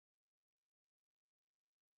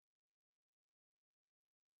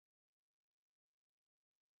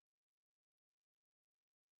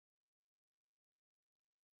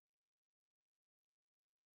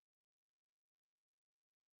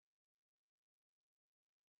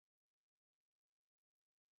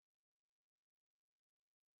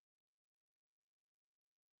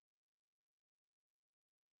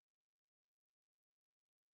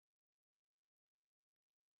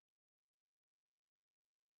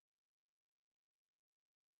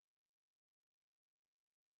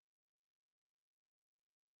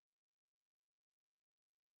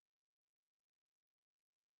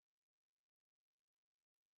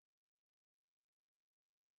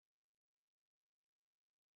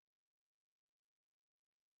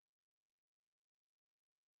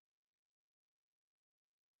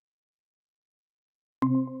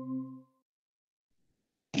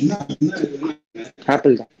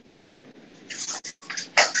Apple தான்.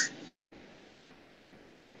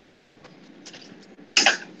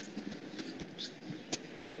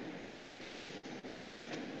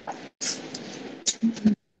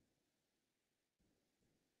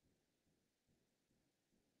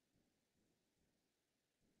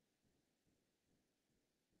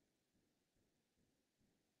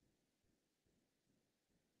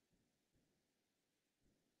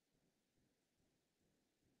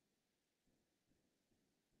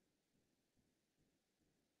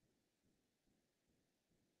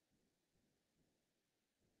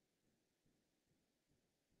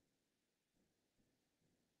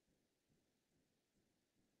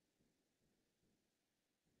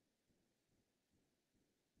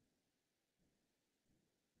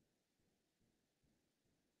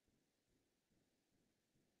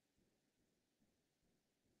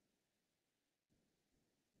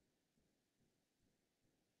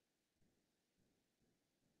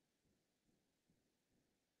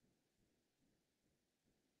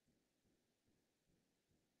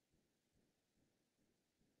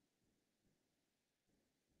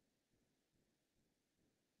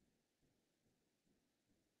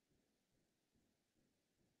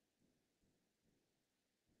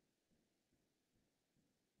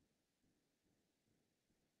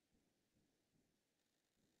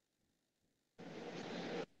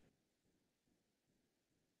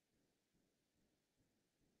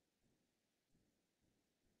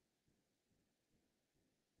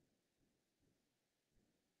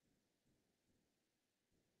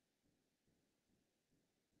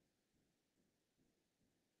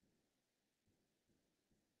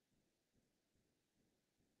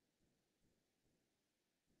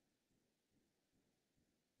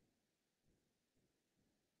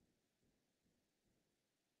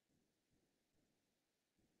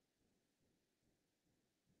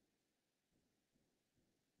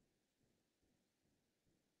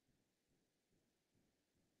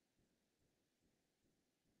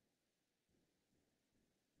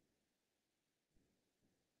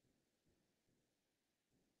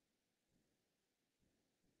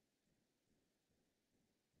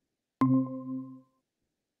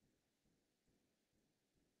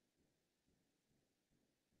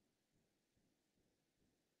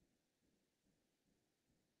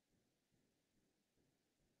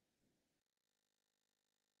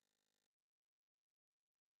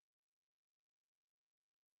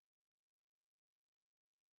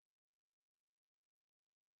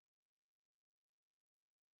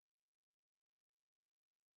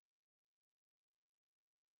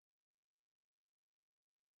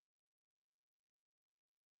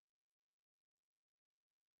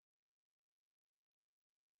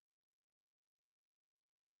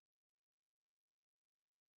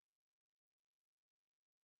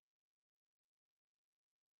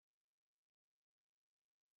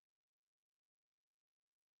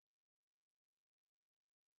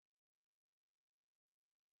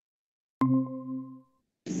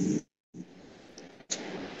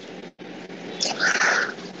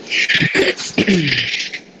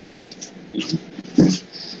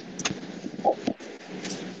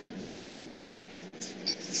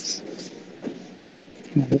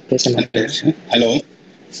 பேச மாட்டேன். ஹலோ,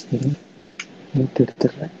 மியூட்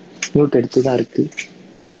எடுத்துடுறேன். மியூட் எடுத்து தான் இருக்கு.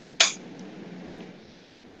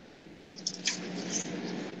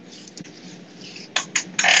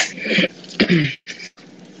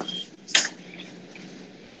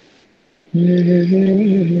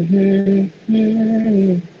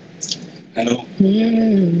 Hello,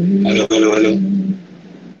 hello, hello, hello.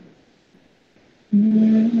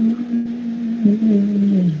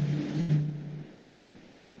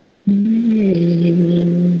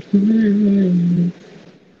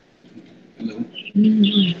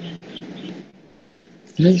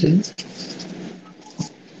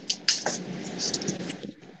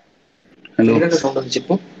 Hello, என்னென்ன சவுண்ட் வந்துச்சு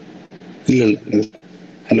இப்போ? இல்ல இல்ல.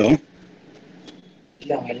 ஹலோ,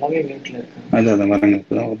 இல்ல அவங்க எல்லாமே மியூட்ல இருக்காங்க. அதான் வராங்க.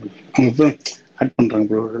 அவங்க இப்போ ஆட் பண்றாங்க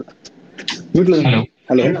ப்ரோ. வீட்ல. Hello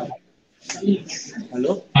hello,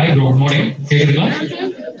 hello. Hi bro, good morning. கேக்குதுங்களா?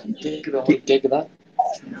 கேக்குதா? உங்களுக்கு கேக்குதா?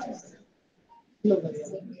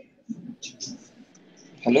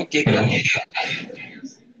 ஹலோ, கேக்குதா?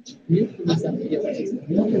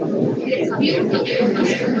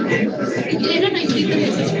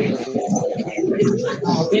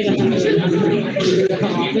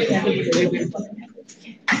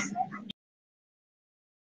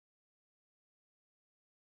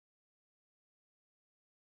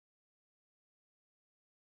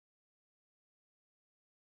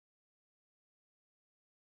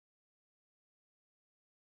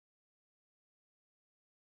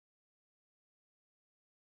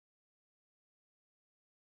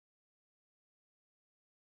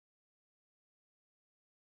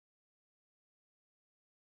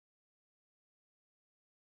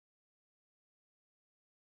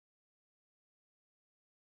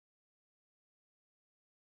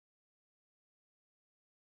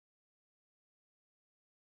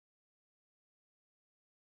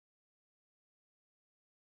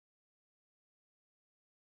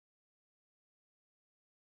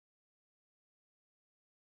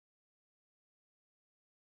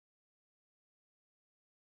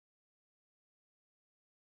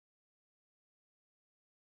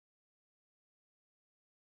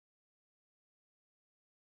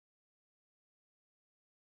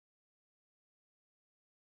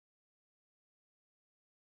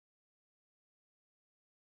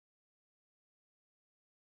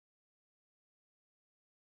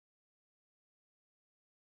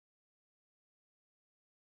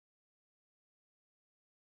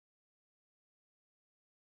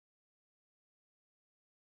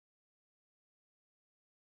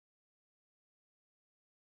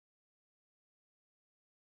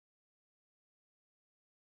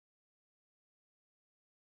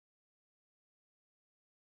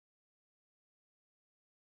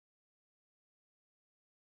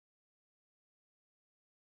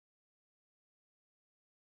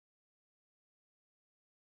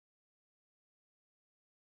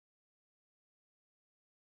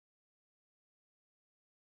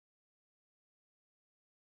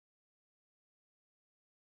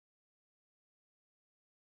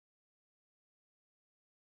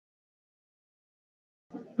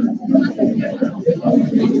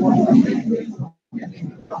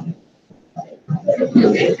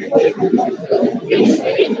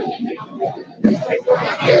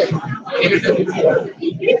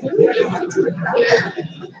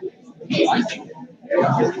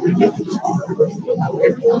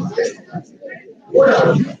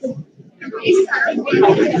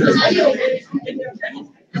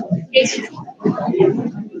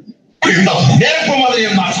 நெருப்பு மாதிரி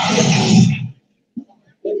இருந்தார்.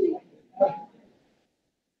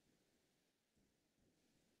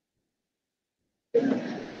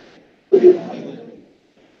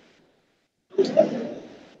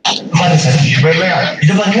 இவன் இல்லையா?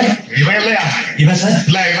 இது பாருங்க, இவன் இல்லையா? இவன் சார்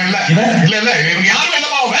இல்ல, இவன் இல்ல, இவன் இல்ல இல்ல, இவன் யாரும்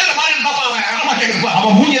இல்லப்பா, வேற மாதிரி இருந்தாப்பா அவன். ஆமா கேக்குதுப்பா,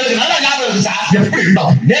 அவன் மூஞ்சி எதுக்கு நல்லா ஞாபகம் இருக்கு சார். எப்படி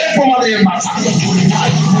இருந்தான்? நெருப்பு மாதிரி இருந்தான்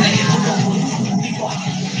sir.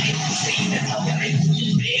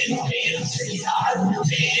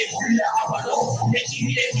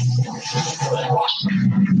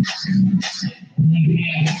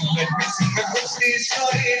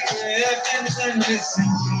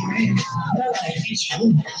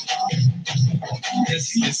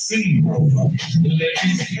 Just listen, bro. Let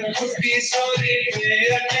me sing a kutti story. Pay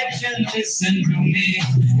attention, listen to me.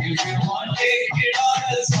 If you want, take it or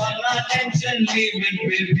else want attention, leave it,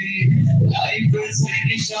 baby. Life is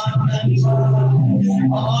very short and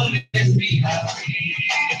always be happy.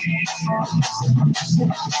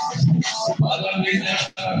 Follow me, the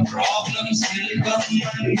problems will come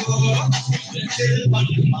and go. Until one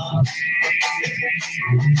more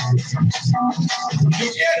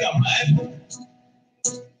together, man.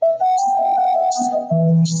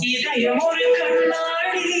 இதயம் ஒரு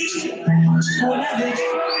கண்ணாடி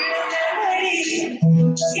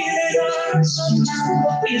இதயம்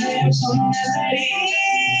சொன்னதடி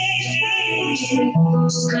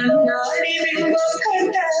கண்ணாடி பிம்பம்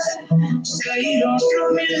கண்ட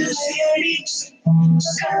கைதோற்றும் இல்லையடி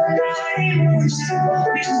கண்ணாடி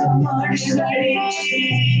பிம்பம் ஆடிதடி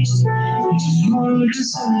ஒரு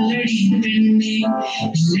சொல்லடி பெண்ணே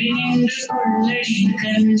இல்லை என்று கொள்ளடி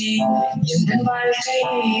கண்ணே எந்த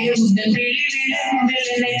வாழ்க்கையே உங்கள்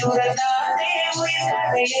விழிவிழந்தினை துறந்தாதே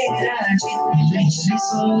உயிர்கதையேறாதே இல்லை என்று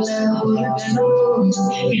சொல்ல ஒரு கணம்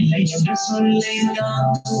இல்லை என்று சொல்லை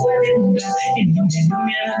தாங்குவதென்று இன்னும் இன்னும்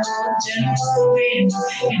எனக்கோ ஜன்மம் வேண்டும்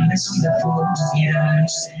என்ன சொல்ல போகிறாய்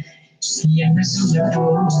என்ன சொல்ல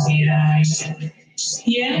போகிறாய்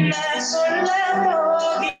என்ன சொல்ல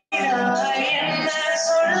போகிறாய் என்ன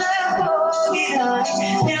சொல்ல போகிறாய்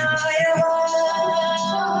நியாயமா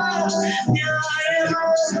நியாயமா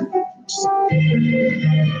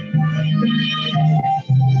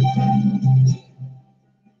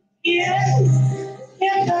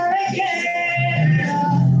என் தலைக்கேடா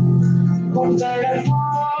உன் தடல்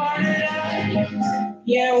போடுறா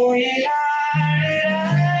என் உயிராடுறா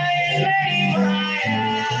என்னை மாயா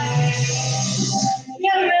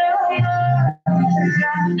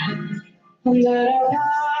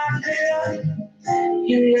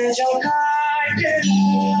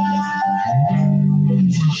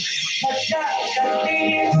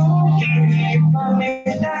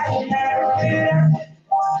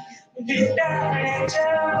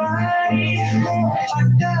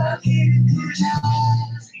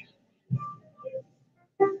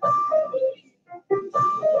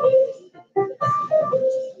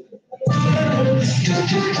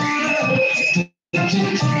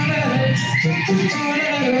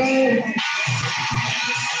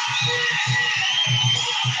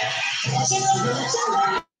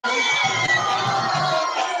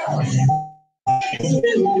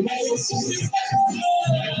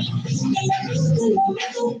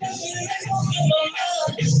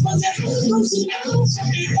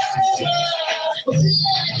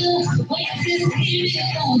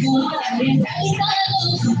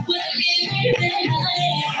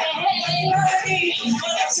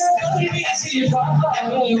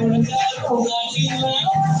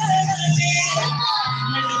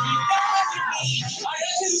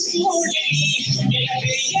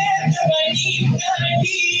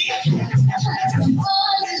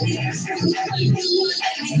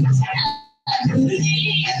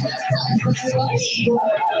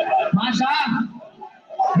Masha,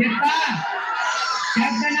 Jetta,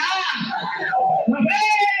 Jatana,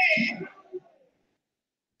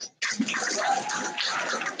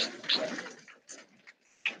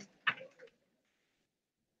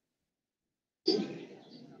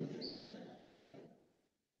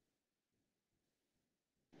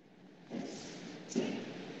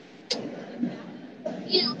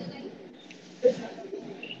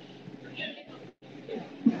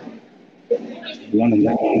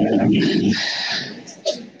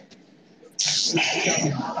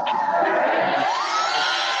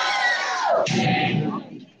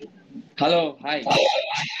 hello hi,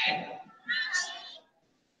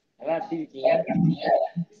 நல்லா எப்படி இருக்கீங்க?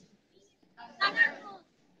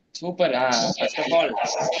 Super. First of all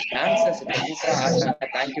dancers சூப்பரா ஆடினாங்க.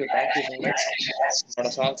 Thank you so much.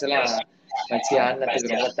 என்னோட சாங்ஸ் எல்லாம் வச்சு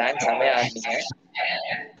ஆடினதுக்கு ரொம்ப தேங்க்ஸ். செமையா ஆடினீங்க.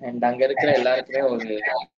 அண்ட் அங்க இருக்கிற எல்லாருக்குமே ஒரு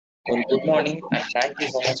ஒரு good morning and thank you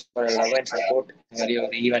so much for love and support. இந்த மாதிரி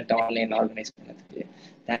ஒரு ஈவெண்ட் ஆன்லைன் ஆர்கனைஸ் பண்ணதுக்கு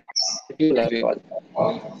thank you. Love you all.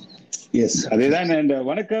 S, அதேதான். அண்ட்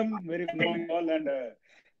வணக்கம், very good morning all. And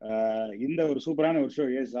இந்த ஒரு சூப்பரான ஒரு ஷோ.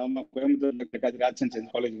 எஸ், ஆமா, Coimbatore Qadir arts and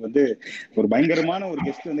science college வந்து ஒரு பயங்கரமான ஒரு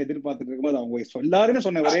கெஸ்ட் வந்து எதிர்பார்த்துட்டு இருக்கும்போது அவங்க எல்லாருமே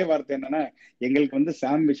சொன்ன ஒரே வார்த்தை என்னன்னா, எங்களுக்கு வந்து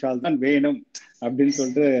சாம் விஷால் தான் வேணும் அப்படின்னு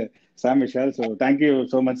சொல்லிட்டு சாம் Vishal. So thank you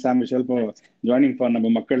so much Sam Vishal for joining for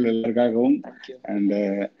நம்ம மக்கள் எல்லாருக்காகவும். அண்ட்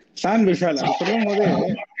சாம் விஷால் அப்படி சொல்லும் போது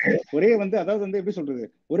ஒரே வந்து அதாவது வந்து எப்படி சொல்றது,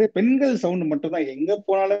 ஒரே பெண்கள் சவுண்ட் மட்டும் தான் எங்க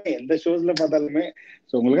போனாலுமே எந்த ஷோஸ்ல பார்த்தாலுமே.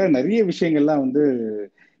 ஸோ உங்களுக்காக நிறைய விஷயங்கள்லாம் வந்து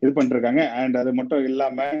இது பண்ணிருக்காங்க. அண்ட் அது மட்டும்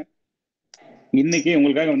இல்லாம இன்னைக்கு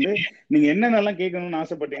உங்களுக்காக வந்து நீங்க என்னென்னலாம் கேட்கணும்னு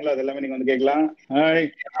ஆசைப்பட்டீங்களோ அது எல்லாமே நீங்க வந்து கேட்கலாம். ஹாய்,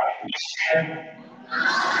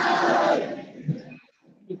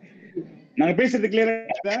 நாங்க பேசுறது கிளியரா?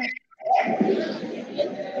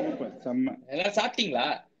 சூப்பர், செம்ம. எல்லாம் சாப்பிட்டீங்களா?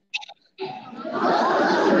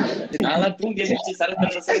 நான் தூங்கி எழுந்துச்சு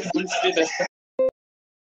சரக்கு குளிச்சுட்டு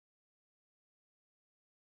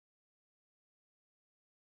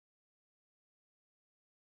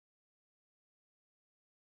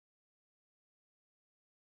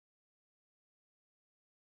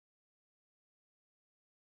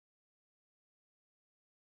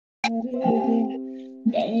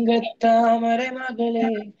தங்கத்தாமரை மகளே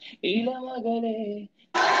இளமகளே.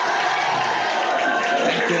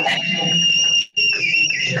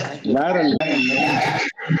 வேற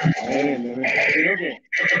சரி, ஓகே.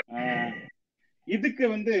 இதுக்கு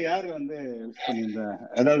வந்து யாரு வந்து விஷ் பண்ணியிருந்தா,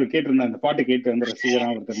 அதாவது கேட்டிருந்தா அந்த பாட்டு கேட்டு வந்து ரசிகரா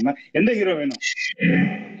ஒருத்தர் எந்த ஹீரோ வேணும்?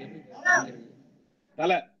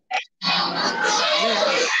 தல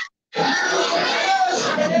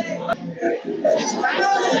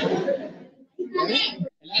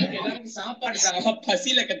சாப்பாடு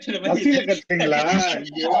பசியில கத்துறீங்களா?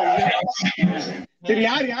 சரி,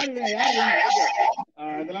 யார் யார் யார்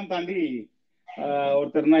அதெல்லாம் தாண்டி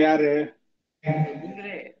ஒருத்தர்னா யாரு?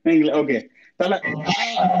 ஓகே, தல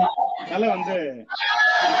தல வந்து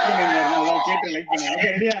கேட்டு லைக் பண்ணுங்க.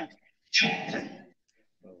 ஓகே, ரெடியா?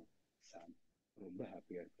 ரொம்ப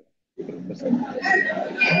ஹாப்பியா இருக்கு.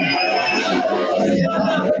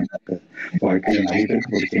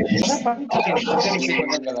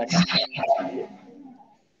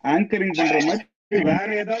 ஆங்கரிங் பண்ற மாதிரி வேற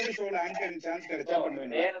ஏதாவது ஷோல ஆங்கரிங் சான்ஸ் கிடைச்சா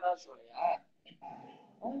பண்ணுவேன். வேற ஏதாவது ஷோலையா?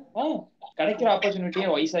 கிடைக்கிற ஆப்பர்ச்சுனிட்டியை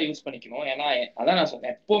வைஸா யூஸ் பண்ணிக்கணும். ஏன்னா அதான் நான்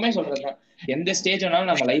சொல்றேன், எப்பவுமே சொல்றதுதான், எந்த ஸ்டேஜ்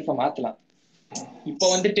வேணாலும் நம்ம லைஃபை மாத்தலாம். இப்போ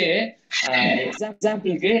வந்துட்டு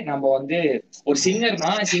எக்ஸாம்பிளுக்கு நம்ம வந்து ஒரு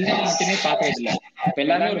சிங்கர்னா சிங்கர் மட்டுமே பாக்குறது இல்லை, இப்ப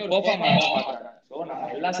எல்லாருமே ஒரு பெர்ஃபார்மர் தான் பாக்குறாங்க. ஸோ நம்ம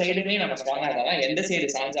எல்லா சைடுமே நம்ம ஸ்ட்ராங்கா இருந்தாலும் எந்த சைடு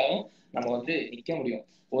சாஞ்சாலும் நம்ம வந்து நிக்க முடியும்.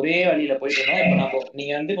 ஒரே வழியில போயிட்டு இருந்தோம். இப்ப நம்ம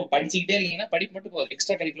நீங்க வந்து இப்போ படிச்சுக்கிட்டே இருந்தீங்கன்னா படிப்பு மட்டும் போதும்,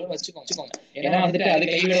 எக்ஸ்ட்ரா கரிக்குலர் வச்சுக்கோங்க. ஏன்னா வந்துட்டு அது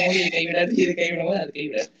கைவிடும் போது இது கைவிடாது, இது கைவிடும் போது அது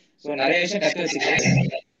கைவிடாது. ஸோ நிறைய விஷயம் கத்து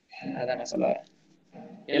வச்சுக்கிட்டே, அதான் நான் சொல்ல வரேன்.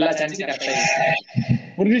 எல்லா சான்ஸும் கரெக்டா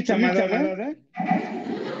புரிஞ்சிச்சா?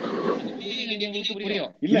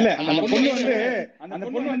 புரியும் இல்ல, அந்த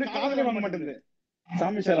பொண்ணு வந்து காதலே வாங்க மாட்டேங்குது.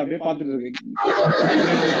 சாமி சார் அப்படியே பாத்துட்டு இருக்கு.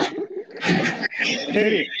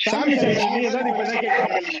 சரி சாமி சார், நீ ஏதாவது இப்ப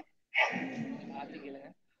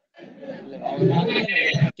ஏதாவது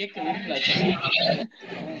கேட்க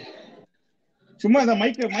சும்மா அந்த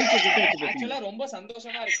மைக்க ஆக்சுவலா ரொம்ப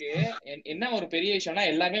சந்தோஷமா இருக்கு. என்ன ஒரு பெரிய விஷயம்னா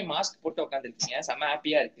எல்லாருமே மாஸ்க் போட்டு உட்காந்துருக்கீங்க, செம்ம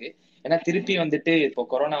ஹாப்பியா இருக்கு. ஏன்னா திருப்பி வந்துட்டு இப்போ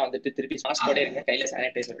கொரோனா வந்துட்டு திருப்பி மாஸ்க் போட்டே இருங்க, கையில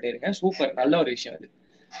சானிடைசர் போட்டே இருங்க. சூப்பர், நல்ல ஒரு விஷயம் அது,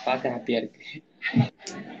 பார்க்க ஹாப்பியா இருக்கு.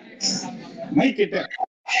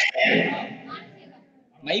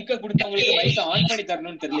 மைக்க கொடுத்தவங்களுக்கு மைக்க ஆன் பண்ணி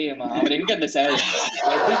தரணும்னு தெரியலையேமா, அவர் எங்க அந்த சார்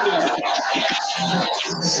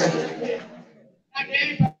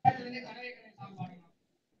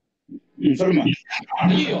சொல்லுமா?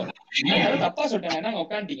 ஐயோ தப்பா சொல்லிட்டேன், என்ன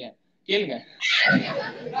உட்காந்துட்டீங்க, கேளுங்க.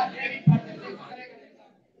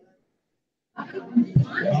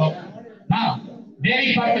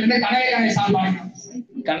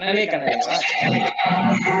 கனவே கனவேவா?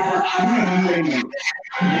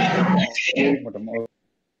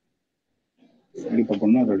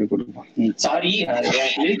 சாரி,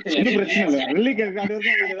 பிரச்சனை இல்லை.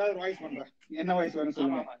 என்ன வாய்ஸ் வேணும்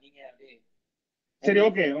சொல்லுங்க. சரி,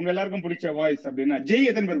 ஓகே. உங்க எல்லாருக்கும் பிடிச்ச வாய்ஸ் அப்படின்னா ஜெய்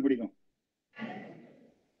எத்தனை பேர் பிடிக்கும்?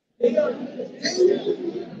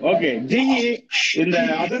 ஓகே, ஜெய் இந்த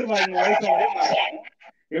அதர் வாய்ஸ்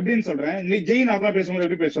எப்படின்னு சொல்றேன். நீ ஜெய் நார்மலா பேசும்போது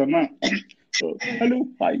எப்படி பேசுவார்னா, ஹலோ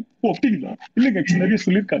ஹாய் அப்படிங்களா, இல்லைங்க நிறைய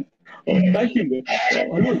சொல்லியிருக்காங்க தேங்க்யூங்க.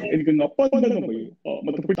 ஹலோ, எனக்கு எங்க அப்பா தான் பையன்.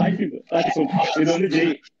 மத்தபடி தேங்க்யூங்க. இது வந்து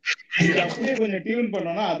ஜெய். இது அப்படியே கொஞ்சம் டியூன்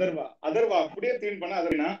பண்ணோம்னா அதர்வா அப்படியே டியூன் பண்ணா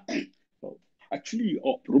அதர்னா ஆக்சுவலி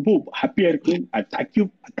ரொம்ப ஹாப்பியா இருக்கு.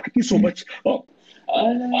 Thank you so much.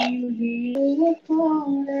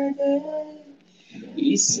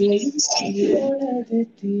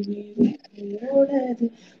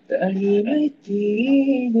 தனிமை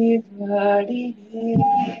தீனே பாடினே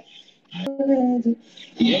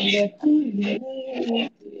எனக்கு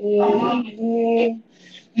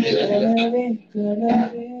கனவே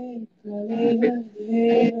கனவே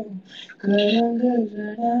கலைவதேனோ கரங்கள்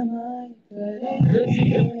ரணமாய்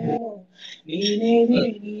கரைவதேனோ நினைவே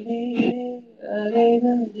நினைவே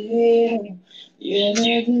அலைவதேனோ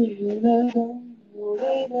எனது உலகம்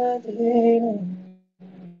உடைவதேனோ.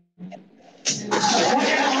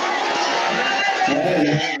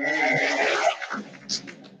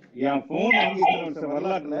 என் போன்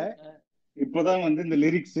வரலாற்றுல இப்பதான் வந்து இந்த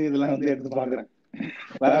லிரிக்ஸ் இதெல்லாம் வந்து எடுத்து பாக்குறேன்.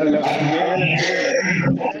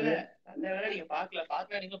 நீங்க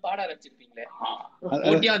பாக்கல நீங்க பாட ஆரம்பிச்சிருப்பீங்களே.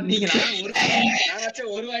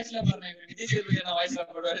 ஒரு வாய்ஸ்ல பாடுறேன், விஜய் சேதுபதி வாய்ஸ்ல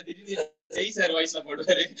பாடுவாரு, திடீர்னு ஜெய் சார் வாய்ஸ்ல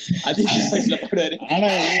பாடுவாரு, அஜித் வாய்ஸ்ல பாடுவாரு. ஆனா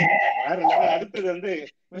அடுத்தது வந்து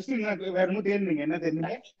வேற ஒன்னும் தேர்ந்தீங்க என்ன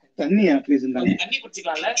தெரியுங்க? தண்ணியா ப்ளீஸ் தண்ணி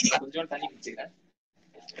குடிச்சிக்கலாம்ல? கொஞ்சம் தண்ணி குடிச்சிக்கிறேன்.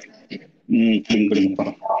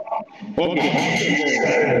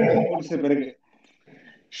 பிறகு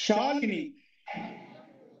ஷாலினி.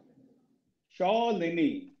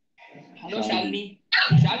 ஹலோ ஷாலினி.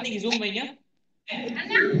 ஷாலினிக்கு ஜூம் வைங்க.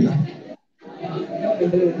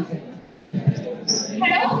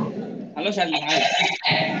 ஹலோ ஷாலினி.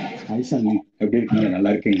 ஹாய் ஷாலினி, எப்படி இருக்கீங்க? நல்லா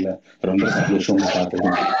இருக்கீங்களா? ரொம்ப சந்தோஷமா பார்த்தது.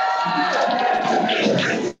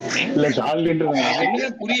 இல்ல ஷாலினின்றது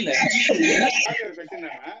புரியல.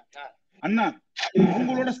 அண்ணா,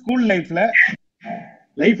 உங்களோட ஸ்கூல் லைஃப்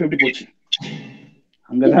எப்படி போச்சு?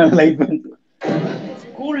 அங்கதான் லைஃப்.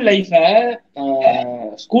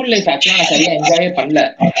 ஸ்கூல் லைஃப் ஆக்சுவலா நான் சரியா என்ஜாயே பண்ணல.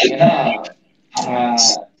 ஏன்னா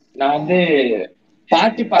நான் வந்து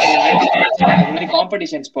பாட்டு பாடுற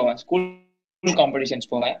காம்படிஷன்ஸ் போவேன், ஸ்கூல்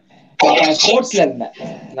காம்படிஷன்ஸ் போவேன். நான் ஸ்போர்ட்ஸ்ல இருந்தேன்.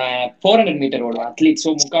 நான் 400 மீட்டர் ஓடுவேன், அத்லீட். ஸோ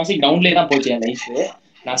முக்கால்வாசி கிரவுண்ட்லேயே தான் போச்சு என் லைஃப்.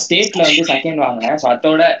 நான் ஸ்டேட்ல வந்து செகண்ட் வாங்கினேன். ஸோ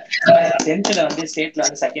அதோட 10th வந்து ஸ்டேட்ல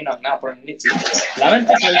வந்து செகண்ட் வாங்கினேன். அப்புறம் நின்றுச்சு.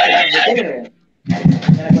 11th 12th வந்துட்டு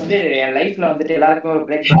எனக்கு வந்து என் லைஃப்ல வந்துட்டு எல்லாருக்கும் ஒரு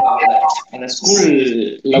பிரேக் பண்ணுவாங்க அந்த ஸ்கூல்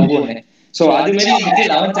லவ் ஒண்ணு. சோ அது மாதிரி வந்துட்டு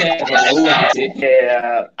 11th லவ் வந்துச்சு.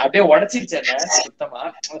 அப்படியே உடச்சிருச்சு என்ன சுத்தமா.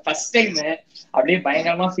 ஃபர்ஸ்ட் டைம் அப்படியே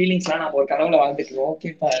பயங்கரமா ஃபீலிங்ஸ் எல்லாம் நம்ம ஒரு கனவுல வாழ்ந்துட்டு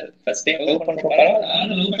ஓகே ஃபர்ஸ்ட் டைம் லவ் பண்றேன்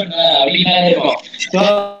அப்படின்னா இருக்கும்.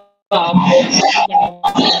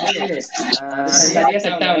 சரியா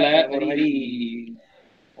செட் ஆகல, ஒரு மாதிரி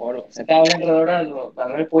செட் ஆகலன்றதோட அது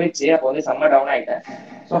மாதிரி போயிடுச்சு. அப்போ வந்து செம்ம டவுன் ஆயிட்டேன்.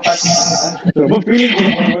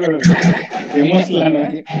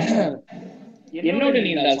 என்னோட நீ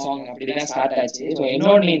இந்த சாங் அப்படிதான் ஸ்டார்ட் ஆச்சு. ஸோ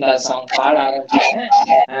என்னோட நீ இந்த சாங் பாட ஆரம்பிச்சேன்.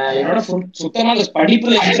 என்னோட சுத்தமா அந்த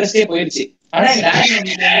படிப்புல இன்ட்ரெஸ்டே போயிடுச்சு. ஆனா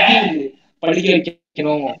படிக்க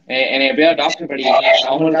வைக்கணும், என்னை எப்படியாவது டாக்டர் படிக்க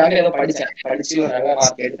அவங்களுக்காக ஏதோ படிச்சு ஒரு நல்ல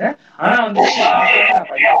மார்க் எடுத்தேன். ஆனா வந்து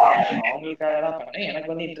அவங்களுக்காக தான் பண்ணேன்.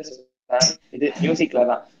 எனக்கு வந்து இன்ட்ரெஸ்ட் இது மியூசிக்ல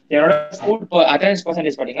தான். என்னோட ஸ்கூல் அட்டெண்டன்ஸ்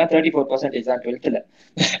பர்சன்டேஜ் பாத்தீங்கன்னா 34% தான் 12th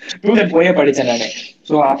ஸ்டூடெண்ட் போயே படிச்சேன் நானு.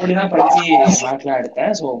 ஸோ அப்படிதான் படிச்சு மார்க்லாம்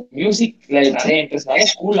எடுத்தேன். ஸோ மியூசிக்ல நிறைய இன்ட்ரெஸ்ட்னால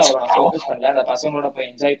ஸ்கூல்ல அவ்வளோ நான் ஃபோக்கஸ் பண்ணல. அந்த பசங்களோட போய்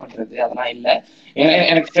என்ஜாய் பண்றது அதெல்லாம் இல்லை.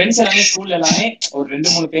 எனக்கு ஃப்ரெண்ட்ஸ் எல்லாமே ஸ்கூல்ல எல்லாமே ஒரு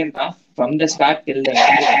 2-3 பேர் தான். From the start till the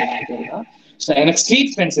end 2 பேர் தான். எனக்கு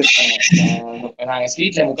ஸ்ட்ரீட் ஃப்ரெண்ட்ஸ் இருக்காங்க. நாங்க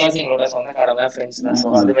ஸ்ட்ரீட்ல முக்காசி எங்களோட சொந்தக்காரங்க ஃப்ரெண்ட்ஸ் தான்.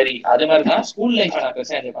 அது மாதிரி தான் ஸ்கூல் லைஃப் நான்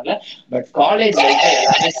பெருசா என்ஜாய் பண்ணல. பட் காலேஜ் லைஃப்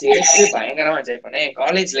எல்லாமே சேர்த்து பயங்கரமா என்ஜாய் பண்ணேன். என்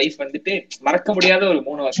காலேஜ் லைஃப் வந்துட்டு மறக்க முடியாத ஒரு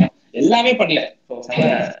 3 வருஷம். எல்லாமே பண்ணல.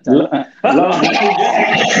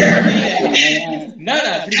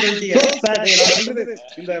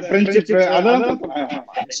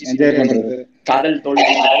 காதல்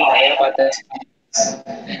தோல்வி நிறைய பார்த்தேன்.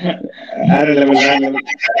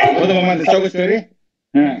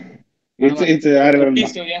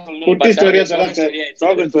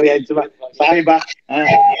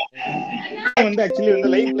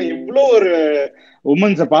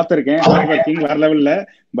 உமன்ஸ பாத்திருக்கேன் வேற லெவல்ல.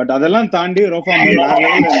 பட் அதெல்லாம் தாண்டி ரோஃபா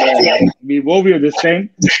திஸ் டைம்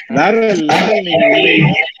வேற லெவல். நீங்க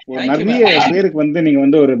நிறைய பேருக்கு வந்து நீங்க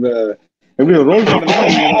வந்து ஒரு எப்படி ஒரு ரோல்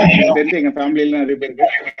மாடல் தெரிஞ்சு எங்க ஃபேமிலியில நிறைய பேருக்கு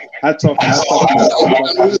ஹேட்ஸ் ஆஃப்.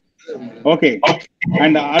 ஓகே,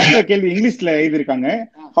 அண்ட் அடுத்த கேள்வி இங்கிலீஷ்ல எழுதிருக்காங்க.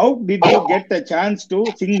 How did you get a chance to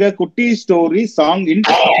sing a kutti story song in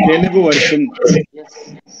Telugu version?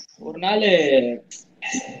 ஒரு நாள்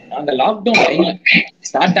அந்த லாக்டவுன் டைம்ல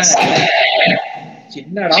ஸ்டார்ட் ஆன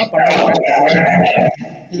சின்னடா பண்ண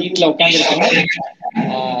வீட்டுல உட்கார்ந்துருக்கோம்.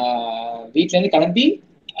 வீட்ல இருந்து கிளம்பி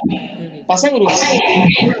பசங்க ரூம்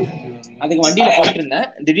அதுக்கு வண்டியில போயிட்டு இருந்தேன்.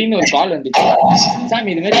 திடீர்னு ஒரு கால் வந்துச்சு, சாம்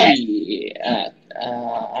இது மாதிரி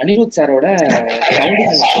அனிருத் சாரோட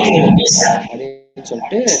சவுண்டிங் அப்படின்னு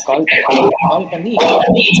சொல்லிட்டு கால் பண்ணி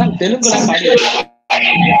சாம் தெலுங்குலாம் பாடி இருக்கியா,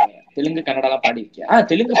 தெலுங்கு கன்னடாலாம் பாடி இருக்கியா,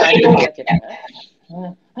 தெலுங்கு பாடி இருக்கியா கேட்டாங்க.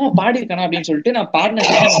 பாடி இருக்கானா அப்படின்னு சொல்லிட்டு நான் பாடின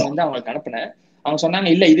சாங் வந்து அவங்களுக்கு அனுப்புனேன். அவங்க சொன்னாங்க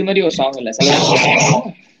இல்ல இது மாதிரி ஒரு சாங் இல்ல, சில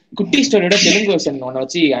குட்டி ஸ்டோரியோட தெலுங்கு வெர்ஷன் ஒன்ன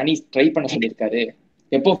வச்சு அனி ட்ரை பண்ண சொல்லியிருக்காரு,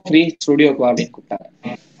 எப்போ ஃப்ரீ ஸ்டுடியோக்கு அப்படின்னு கூப்பிட்டாங்க.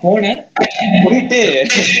 போனேன், போயிட்டு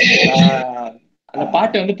அந்த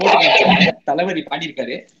பாட்டை வந்து போட்டு தளபதி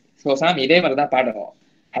பாடியிருக்காரு. ஸோ சாமி இதே மாதிரிதான் பாடணும்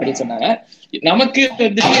அப்படின்னு சொன்னாங்க. நமக்கு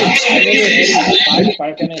வந்துட்டு பாடி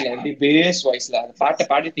பழக்கமே இல்லை, எப்படி பேஸ் வாய்ஸ்ல அந்த பாட்டை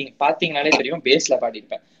பாத்தீங்கன்னாலே தெரியும், பேஸ்ல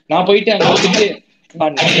பாடியிருப்பேன். நான் போயிட்டு அங்க வந்துட்டு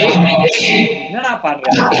என்னடா பாடுற,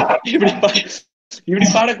 இப்படி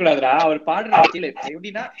பாடக்கூடாதுடா, அவர் பாடுற கீழே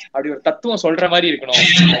எப்படின்னா அப்படி ஒரு தத்துவம் சொல்ற மாதிரி இருக்கணும்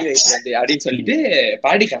அப்படின்னு சொல்லிட்டு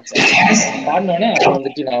பாடி காமிச்சேன். பாடினோடனே அப்புறம்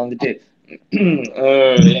வந்துட்டு நான் வந்துட்டு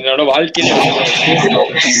என்னோட வாழ்க்கையில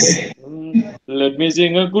let me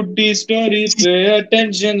sing a kutti story, pay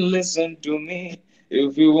attention, listen to me,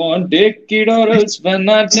 if you want take it or else pay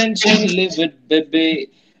attention, live it baby,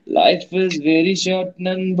 life is very short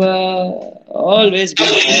number, always be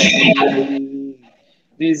happy,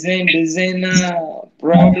 design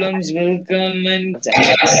problems will come and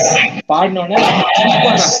பாடினோடனே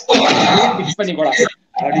fix பண்ணி போடா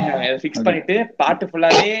அப்படின்னு fix பண்ணிட்டு பாட்டு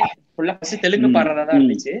ஃபுல்லா first Telugu பாடுறதா தான்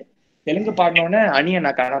இருந்துச்சு. தெலுங்கு பாடினோடனே அணி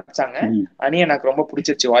எனக்கு அனுப்பிச்சாங்க. அணி எனக்கு ரொம்ப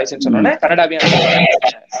பிடிச்சிருச்சு வாய்ஸ்ன்னு சொன்னோன்னே கன்னடாவையும்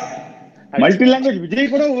மல்டி லாங்குவேஜ்.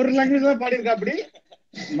 விஜய் கூட ஒரு லாங்குவேஜ் தான் பாடியிருக்கா, அப்படி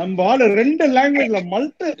நம்ம ஆளு 2 லாங்குவேஜ்ல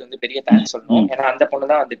மல்டி. வந்து பெரிய தேங்க்ஸ் சொல்லணும். ஏன்னா அந்த பொண்ணு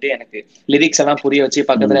தான் வந்துட்டு எனக்கு லிரிக்ஸ் எல்லாம் புரிய வச்சு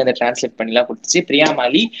பக்கத்துல இந்த டிரான்ஸ்லேட் பண்ணி எல்லாம் கொடுத்துச்சு. பிரியா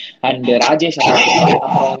மாலி அண்ட் ராஜேஷ்,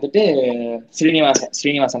 அப்புறம் வந்துட்டு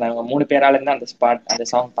ஸ்ரீனிவாசன் அவங்க 3 பேரால இருந்து அந்த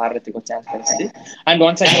சாங் பாடுறதுக்கு ஒரு சான்ஸ் கிடைச்சது. And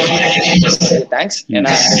once again thanks.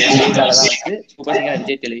 ஏன்னா ஸ்டேஜால தான் வந்து சூப்பர் சிங்கர்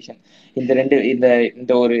விஜய் டெலிவிஷன்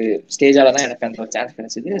இந்த ஒரு ஸ்டேஜால தான் எனக்கு அந்த ஒரு சான்ஸ்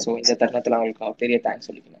கிடைச்சது. ஸோ இந்த தருணத்துல அவங்களுக்கு பெரிய தேங்க்ஸ்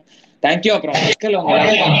சொல்லிக்கணும். தேங்க்யூ. அப்புறம் மக்கள்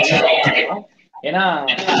அவங்க ஏன்னா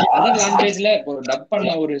அதர் லாங்குவேஜ்ல ஒரு டப்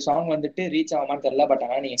பண்ண ஒரு சாங் வந்துட்டு ரீச் ஆகாமான்னு தெரியல, பட்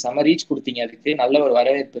ஆனா நீங்க செம்ம ரீச் கொடுத்தீங்க, அதுக்கு நல்ல ஒரு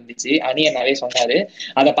வரவேற்பு இருந்துச்சு. அணி நிறைய சொன்னாரு,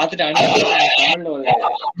 அதை பார்த்துட்டு அணி தமிழ்ல ஒரு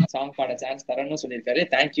சாங் பாட சான்ஸ் தரணும்னு சொல்லியிருக்காரு.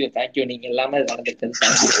 தேங்க்யூ நீங்க எல்லாமே நடந்துருக்கிறது.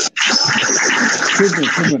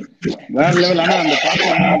 வேற லெவல். ஆனா அந்த பாட்டு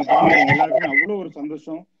எல்லாருக்குமே அவ்வளவு ஒரு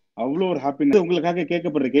சந்தோஷம், அவ்வளவு ஒரு ஹாப்பினஸ். உங்களுக்காக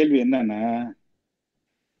கேட்கப்படுற கேள்வி என்னன்னா,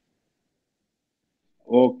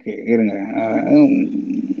 ஓகே இருங்க,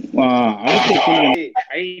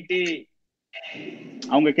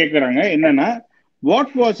 அவங்க கேக்குறாங்க என்னன்னா,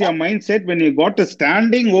 what was your mind set when you got a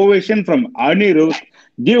standing ovation from Anirudh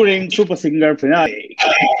during Super Singer finale?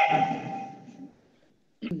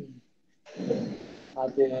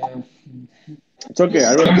 அது ஓகே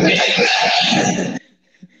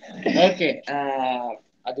ஓகே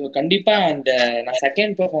அது கண்டிப்பா அந்த நான்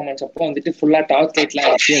செகண்ட் பெர்ஃபார்மன்ஸ் அப்போ வந்துட்டு ஃபுல்லா டார்ச்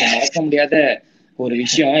லைட்லாம் வச்சு அது மறக்க முடியாத ஒரு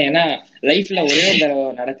விஷயம். ஏன்னா லைஃப்ல ஒரே ஒரு தடவை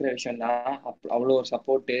நடக்கிற விஷயம் தான், அவ்வளவு ஒரு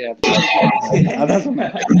சப்போர்ட்.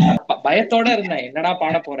 பயத்தோட இருந்தேன், என்னடா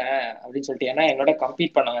பாட போறேன் அப்படின்னு சொல்லிட்டு. ஏன்னா என்னோட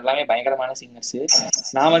கம்பீட் பண்ணவங்க எல்லாமே பயங்கரமான சிங்கர்ஸ்.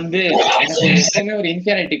 நான் வந்து எனக்கு எப்பவுமே ஒரு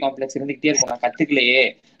இன்ஃபீரியாரிட்டி காம்ப்ளெக்ஸ் இருந்துகிட்டே இருக்கும், நான் கத்துக்கலையே,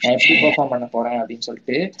 நான் எப்படி பெர்ஃபார்ம் பண்ண போறேன் அப்படின்னு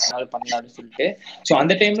சொல்லிட்டு பண்ணலாம் அப்படின்னு சொல்லிட்டு. ஸோ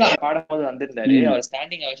அந்த டைம்ல பாடும்போது வந்திருந்தாரு, அவர்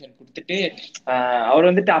ஸ்டாண்டிங் அவர்ஷன் கொடுத்துட்டு அவர்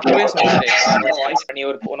வந்துட்டு அப்பவே சொன்னாரு, வாய்ஸ் பண்ணி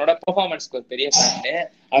உன்னோட பெர்ஃபார்மன்ஸ்க்கு ஒரு பெரிய ஃபேன்னு.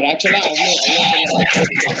 அவர் ஆக்சுவலா அவ்வளோ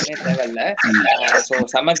தேவையில்ல. ஸோ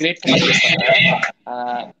செம்ம கிரேட்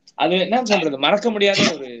பண்றேன். அது என்ன சொல்றது, மறக்க முடியாத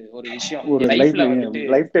ஒரு விஷயம் ஒரு லைஃப்ல வந்துட்டு,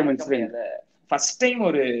 life time incident. First time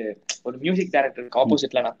ஒரு மியூசிக் டைரக்டருக்கு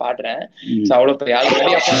ஆப்போசிட்ல நான் பாடுறேன். சோ அவ்வளவு பெரிய ஆள்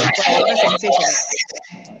முன்னாடி அப்ப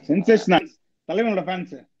சென்சேஷன் தலைவனோட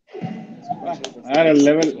ஃபேன்ஸ் வேற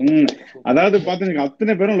லெவல். அதாவது பாத்தீங்க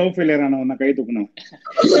அத்தனை பேரும் லவ் ஃபெயிலியர் ஆனவன் கை தூக்கணும்.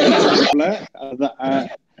 அதுதான்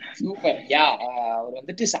சூப்பர். யா அவர்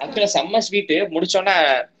வந்துட்டு சாக்கில செம்ம ஸ்வீட். முடிச்சோன்னா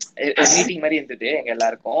மீட்டிங் மாதிரி இருந்தது எங்க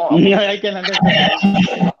எல்லாருக்கும்.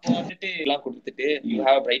 அப்போ வந்துட்டு எல்லாம் கொடுத்துட்டு you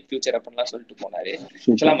have a bright future அப்படின்லாம் சொல்லிட்டு போனாரு.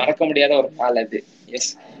 ஆக்சுவலா மறக்க முடியாத ஒரு நாள் அது.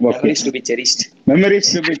 S, memories to be cherished.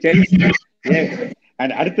 Memories to be cherished. S.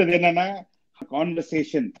 And அடுத்தது என்னன்னா,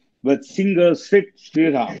 கான்வர்சேஷன் வித் சிங்கர்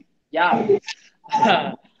ஸ்ரீராம். யா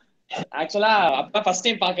ஆக்சுவலா அப்ப ஃபர்ஸ்ட்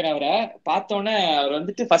டைம் பாக்குறேன் அவரை. பார்த்தோன்னே அவர்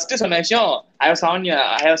வந்துட்டு ஃபர்ஸ்ட் சொன்ன விஷயம், I have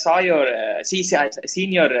saw your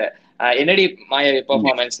senior என்னடி மாயாவி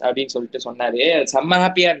பெர்ஃபார்மன்ஸ் அப்படின்னு சொல்லிட்டு சொன்னாரு. செம்ம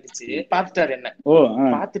ஹாப்பியா இருந்துச்சு. பாத்துட்டாரு என்ன,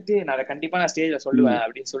 பாத்துட்டு நான் கண்டிப்பா நான் ஸ்டேஜ்ல சொல்லுவேன்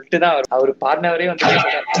அப்படின்னு சொல்லிட்டு தான் அவர் பாடினவரே வந்து.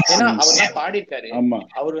 ஏன்னா அவர் தான் பாடி இருக்காரு,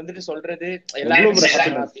 அவர் வந்துட்டு சொல்றது எல்லாரும்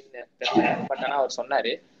அப்படின்னு, பட் ஆனா அவர்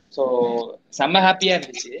சொன்னாரு. சோ செம்ம ஹாப்பியா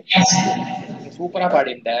இருந்துச்சு. சூப்பரா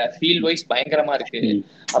பாடிட்ட, ஃபீல் வைஸ் பயங்கரமா இருக்கு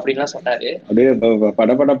அப்படின்லாம் சொன்னாரு. அப்படியே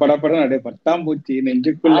பட பட பட படம் அப்படியே பட்டாம்பூச்சி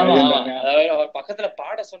நெஞ்சுக்குள்ள. அதாவது அவர் பக்கத்துல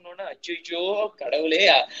பாட சொன்னோன்னா அச்சோ கடவுளே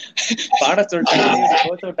பாட சொல்லிட்டாங்களே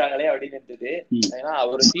கோத்து விட்டாங்களே அப்படின்னு இருந்தது. ஏன்னா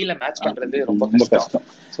அவர் ஃபீல மேட்ச் பண்றது ரொம்ப கஷ்டம்.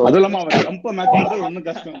 அதுவும் இல்லாம அவர் ஜம்ப் மேட்ச் பண்றது ரொம்ப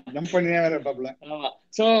கஷ்டம். ஜம்ப் பண்ணியே வேற இருப்பாப்ல. ஆமா.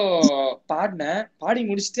 சோ பாடி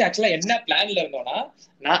முடிச்சுட்டு ஆக்சுவலா என்ன பிளான்ல இருந்தோம்னா,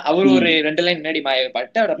 நான் அவர் ஒரு 2 லைன் முன்னாடி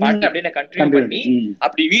பாட்டு அவரோட பாட்டு அப்படியே கண்டினியூ பண்ணி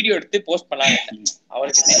அப்படி வீடியோ எடுத்து போஸ்ட் பண்ணலாம்.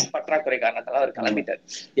 அவருக்கு டைம் பற்றாக்குறை காரணத்தால அவர் கிளம்பிட்டார்.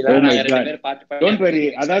 இதெல்லாம் நாங்க 2 பேரும் பாட்டு டோன்ட் வரி.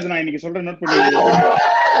 அதாவது நான் இன்னைக்கு சொல்ற நோட் பண்ணி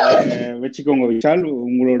வச்சுக்கோங்க விஷால்.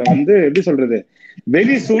 உங்களோட வந்து எப்படி சொல்றது,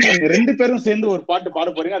 வெரி சூன் நீங்க 2 பேரும் சேர்ந்து ஒரு பாட்டு பாட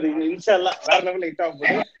போறீங்க. அது இன்ஷா அல்லாஹ் வேற லெவல்ல ஹிட் ஆக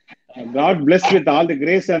போகுது. God bless with all the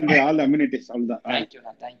grace and all the amenities. அவ்வளவுதான். Thank you.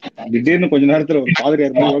 திடீர்னு கொஞ்ச நேரத்துல ஒரு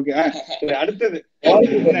பாதிரியார் மாதிரி. ஓகே, அடுத்தது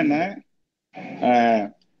என்னன்னா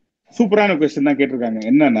சூப்பரான क्वेश्चन தான் கேட்டிருக்காங்க.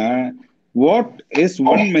 என்னன்னா, what is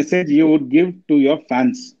one message you would give to your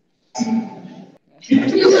fans?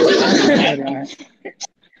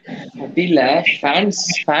 அப்படி இல்ல,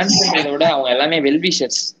 ஃபேன்ஸ்ன்றத விட அவங்க எல்லாமே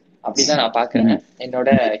வெல்விஷர்ஸ் அப்படிதான் நான் பாக்குறேன். என்னோட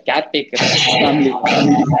கேர் டேக்கர் ஃபேமிலி.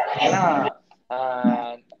 ஏன்னா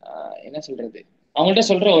என்ன சொல்றது, அவங்கள்ட்ட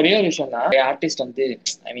சொல்ற ஒரே ஒரு விஷயம் தான், ஆர்டிஸ்ட் வந்து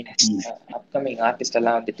ஐ மீன் அப்கமிங் ஆர்டிஸ்ட்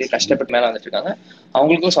எல்லாம் வந்துட்டு கஷ்டப்பட்டு மேல வந்துட்டு இருக்காங்க.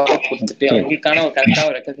 அவங்களுக்கும் சப்போர்ட் கொடுத்துட்டு அவங்களுக்கான ஒரு கரெக்டா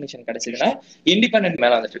ஒரு ரெகக்னிஷன் கிடைச்சதுன்னா, இண்டிபெண்டன்ட்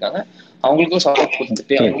மேல வந்துட்டு இருக்காங்க, அவங்களுக்கும் சப்போர்ட்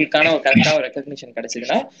கொடுத்துட்டு அவங்களுக்கான ஒரு கரெக்டா ஒரு ரெகக்னிஷன்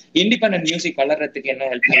கிடைச்சதுன்னா இண்டிபெண்டன்ட் மியூசிக் வளர்றதுக்கு என்ன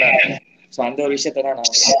ஹெல்ப்ஃபுல்லா இருக்கும். ஸோ அந்த ஒரு விஷயத்தான்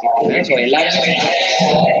நான் கேட்கிறேன். ஸோ எல்லாருமே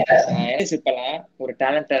இப்பெல்லாம் ஒரு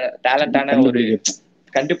டேலண்டான ஒரு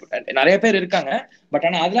நிறைய பேர் இருக்காங்க. பட்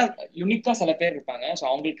ஆனா அதெல்லாம் யூனிக்கா சில பேர் இருப்பாங்க. ஸோ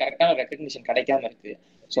அவங்களுக்கு கரெக்டான ரெகக்னிஷன் கிடைக்காம இருக்கு.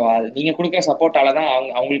 ஸோ அது நீங்க கொடுக்குற சப்போர்ட்டாலதான்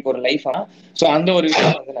அவங்களுக்கு ஒரு லைஃப். ஸோ அந்த ஒரு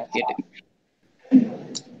விஷயம் வந்து நான் கேட்டேன்.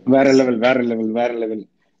 வேற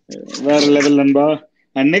லெவல் நண்பா.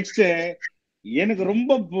 நெக்ஸ்ட் எனக்கு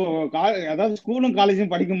ரொம்ப அதாவது ஸ்கூலும்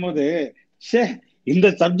காலேஜும் படிக்கும் போது இந்த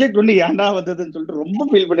சப்ஜெக்ட் வந்து ஏன்டா வந்ததுன்னு சொல்லிட்டு ரொம்ப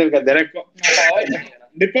ஃபீல் பண்ணிருக்கேன். தினக்கும்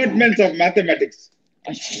டிபார்ட்மெண்ட்ஸ் ஆஃப் மேத்தமேட்டிக்ஸ்.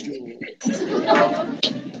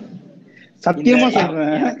 சத்தியமா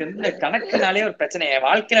சொல்றேன், எனக்கு இந்த கணக்குனாலே ஒரு பிரச்சனை. என்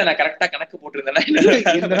வாழ்க்கையில நான் கரெக்டா கணக்கு போட்டிருந்தேன்.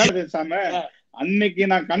 அன்னைக்கு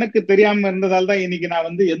நான் கணக்கு தெரியாம இருந்ததால தான் இன்னைக்கு நான்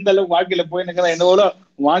வந்து எந்த அளவுக்கு வாழ்க்கையில போய் நிக்கிறேன், என்னோட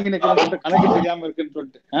வாங்கி நிக்கிறேன்னு சொல்லிட்டு கணக்கு தெரியாம இருக்குன்னு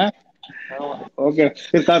சொல்லிட்டு. ஓகே,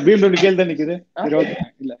 பீம் கேள்வி தான் நிக்குது.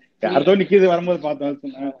 இல்ல யார்தோ நிக்குது, வரும்போது பார்த்தோம்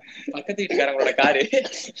பக்கத்து வீட்டுக்காரங்களோட காரு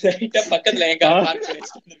பக்கத்துல என் கார்.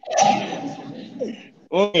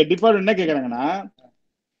 ஓகே, டிபார்ட்மெண்ட் என்ன கேக்குறாங்கன்னா,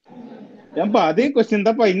 ஏன்பா அதே क्वेश्चन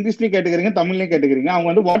தான்ப்பா இங்கிலீஷ்லயும் கேட்டுக்கிறீங்க, தமிழ்லயும் கேட்டுக்கிறீங்க. அவங்க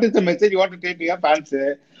வந்து what is the message you want to take to your fans?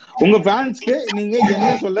 உங்க ஃபேன்ஸ்க்கு நீங்க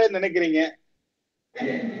என்ன சொல்ல நினைக்கிறீங்க?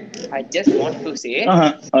 I just want to say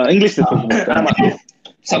English சொல்லுங்க.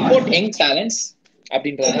 support young talents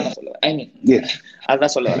அப்படின்றத நான் சொல்லுவேன். ஐ மீன்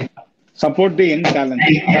அதான் சொல்லுவேன், support the young talents.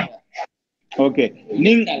 Okay,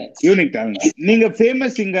 நீங்க யூனிக் டேலண்ட். நீங்க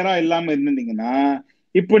ஃபேமஸ் சிங்கரா இல்லாம இருந்தீங்கன்னா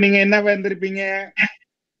இப்போ நீங்க என்ன வந்திருப்பீங்க?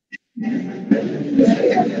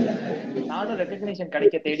 நானும் ரெகக்னிஷன்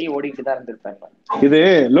கிடைக்க தேடி ஓடிட்டு தான் இருந்திருப்பேன். இது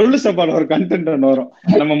லொல்லு சபால ஒரு கண்டென்ட் வரும்.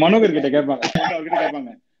 நம்ம மனோகர் கிட்ட கேட்பாங்க, அவர்கிட்ட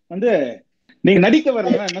கேட்பாங்க வந்து, நீங்க நடிக்க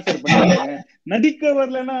வரலன்னா என்ன சார் பண்ணுவீங்க?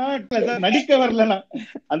 நடிக்க வரலன்னா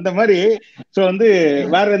அந்த மாதிரி. சோ வந்து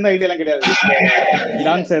வேற எந்த ஐடியா எல்லாம் கிடையாது.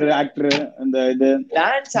 டான்சர், ஆக்டர், இந்த இது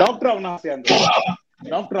டாக்டர் ஆகணும் ஆசையா இருந்தது.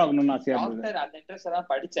 டாக்டர் ஆகணும்னு ஆசையா இருந்தது. அந்த இன்ட்ரெஸ்ட்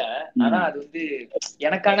தான் படிச்சேன். ஆனா அது வந்து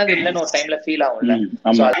எனக்கானது இல்லன்னு ஒரு டைம்ல ஃபீல் ஆகும்ல.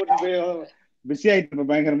 பிஸி ஆயிட்டு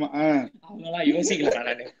பயங்கரமா. அவங்களாம் யோசிக்கல,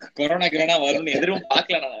 நானு கொரோனா வரும்னு எதிரும்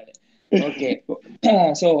பாக்கல நானு. ஓகே,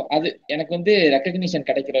 சோ அது எனக்கு வந்து ரெகக்னிஷன்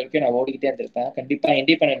கிடைக்கிற வரைக்கும் நான் ஓடிக்கிட்டே இருந்திருப்பேன். கண்டிப்பா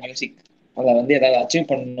இண்டிபெண்டன்ட் மியூசிக் அதை வந்து ஏதாவது அச்சீவ்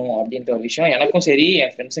பண்ணணும் அப்படின்ற ஒரு விஷயம் எனக்கும் சரி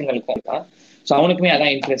என் ஃப்ரெண்ட்ஸுங்களுக்கும் தான். ஸோ அவனுக்குமே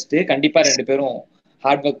அதான் இன்ட்ரெஸ்ட். கண்டிப்பா 2 பேரும்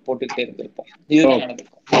ஹார்ட் ஒர்க் போட்டுக்கிட்டே இருந்திருப்போம். இதுதான்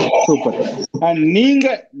நடந்திருக்கும். சூப்பர். நீங்க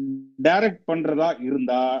டைரக்ட் பண்றதா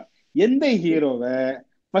இருந்தா எந்த ஹீரோவை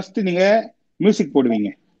ஃபர்ஸ்ட் நீங்க மியூசிக்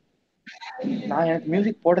போடுவீங்க? எனக்கு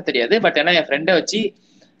மியூசிக் போட தெரியாது. பட் ஏன்னா என் ஃப்ரெண்டை வச்சு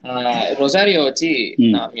ரொசாரியோ வச்சு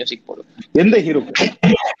நான் மியூசிக் போடுவேன். எந்த ஹீரோக்கு?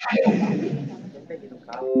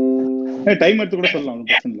 டைம் எடுத்து கூட சொல்லலாம்,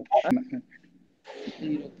 பிரச்சனை இல்லை.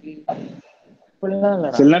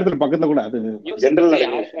 சில நேரத்துல பக்கத்துல கூட அது ஜெனரலா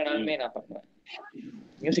யாருக்குனாலுமே நான் பண்ணுவேன்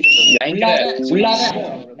மியூசிக்.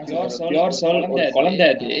 குழந்தை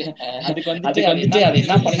அதுக்கு வந்துட்டு அது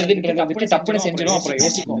என்ன பண்ணுதுன்றத வந்துட்டு டப்புன்னு செஞ்சிடும். அப்புறம்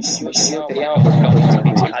யோசிக்கும் தெரியாம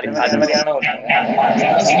அது மாதிரியான ஒரு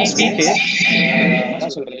என்ன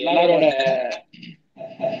சொல்றது,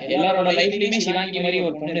 எல்லாரோட லைஃப்லயுமே சிவாங்கி மாதிரி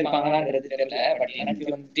ஒரு பொண்ணு இருப்பாங்களாங்கிறது தெரியல. பட் எனக்கு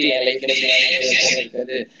வந்துட்டு என் லைஃப்ல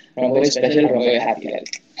இருக்கிறது ரொம்பவே ஸ்பெஷல், ரொம்பவே ஹாப்பியா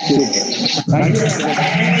இருக்கு.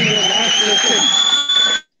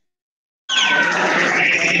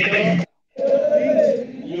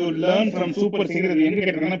 You learn from super singer. எங்க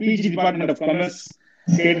கேட்டிருக்காங்க, PG டிபார்ட்மெண்ட் ஆஃப் காமர்ஸ்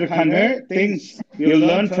கேட்டிருக்காங்க. things you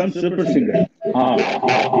learn from super singer.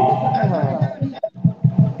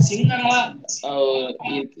 சிங்கர்னா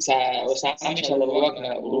சாமி சொல்ல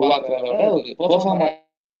உருவாக்குறதோட ஒரு பெர்ஃபார்மர்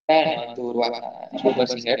சூப்பர்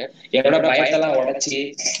சிங்கர். என்னோட பயத்தெல்லாம் உடைச்சி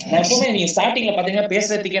நான் எப்பவுமே நீங்க ஸ்டார்டிங்ல பாத்தீங்கன்னா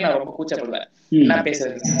பேசுறதுக்கே நான் ரொம்ப கூச்சப்படுவேன். என்ன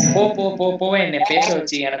பேசுறது, போ போ போ போவே என்ன பேச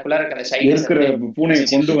வச்சு எனக்குள்ள இருக்கிற ஷைனஸ் பூனையை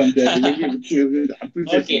கொண்டு வந்து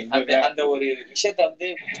அந்த ஒரு விஷயத்த வந்து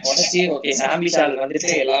உடைச்சி ஓகே சாமி சால்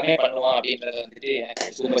வந்துட்டு எல்லாமே பண்ணுவான் அப்படின்றது வந்துட்டு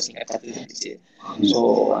எனக்கு super singer கத்துக்கிச்சு. So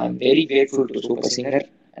I am very grateful to super singer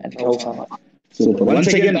and proud for super.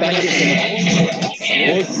 once again thank you so much.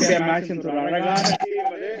 Okay மேக்ஸின் சொல்ற அழகான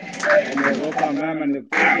டீம் அது. அந்த ரோசா மேம் அந்த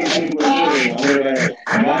அவரோட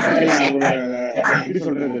வார்த்தைகள், அவரோட எப்படி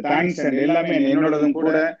சொல்றது, தேங்க்ஸ் அண்ட் எல்லாமே என்னோடதும்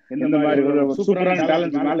கூட. இந்த மாதிரி ஒரு சூப்பரான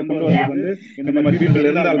டேலண்ட் மேல கொண்டு வரது வந்து இந்த மாதிரி பீப்பிள்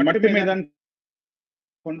இருந்தால் மட்டுமே தான்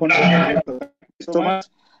கொண்டு so much.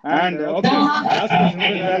 And okay,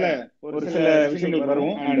 ஒரு சில விஷயங்கள்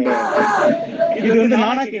வரும். அண்ட் இது வந்து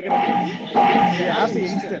நானா கேக்குறேன் as a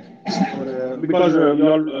youngster, ஒரு because we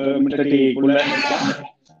all mentally குள்ள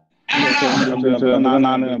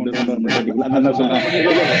நான் என்ன சொல்றேன்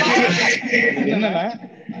என்னன்னா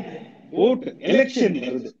vote election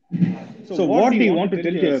வருது. So what do you want to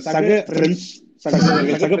tell your சக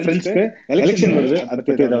ஃப்ரெண்ட்ஸ்க்கு எலெக்ஷன் வருது, அதை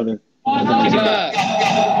பத்தி ஏதாவது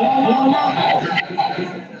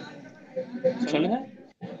சொல்லுங்க.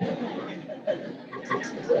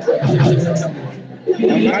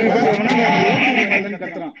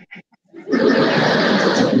 கத்துறான்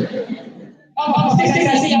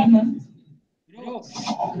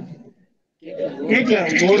கேட்கல.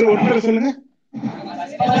 ஒருத்தர் சொல்லுங்க.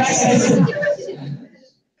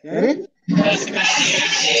 யாரு?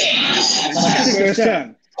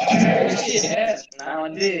 நான்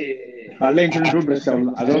வந்து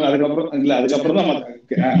அதுக்கப்புறம் இல்ல, அதுக்கப்புறம் தான்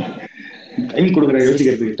டைம் கொடுக்குற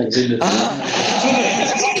யோசிக்கிறதுக்கு.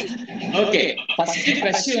 ஓகே, ஃபர்ஸ்ட்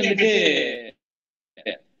க்ரஷ் வந்துட்டு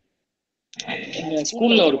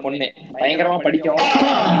ஸ்கூல்ல ஒரு பொண்ணு பயங்கரமா படிக்கும்.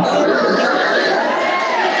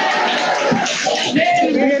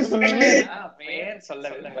 பேர் சொல்ல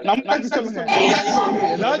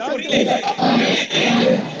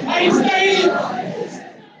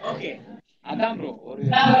ஓகே அதான் ப்ரோ. ஒரு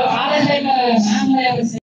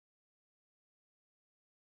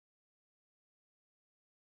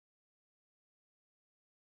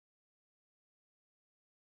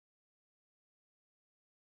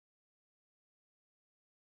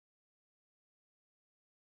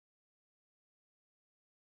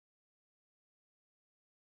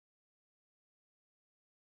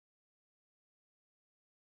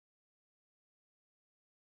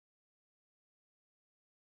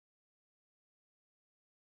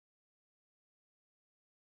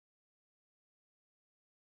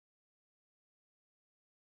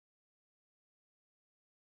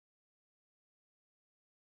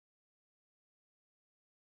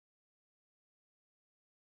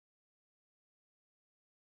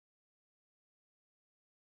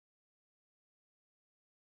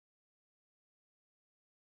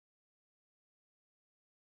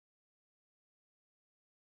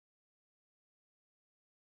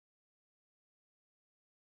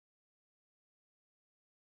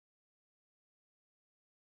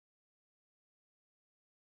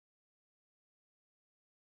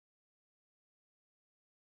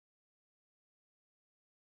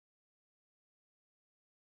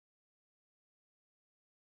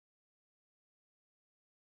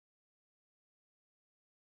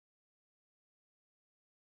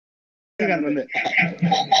வந்து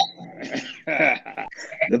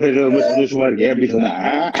ரொம்ப சந்தோஷமா இருக்கு அப்படி சொன்னா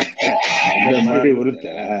நிறைய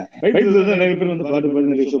பேர் வந்து பாட்டு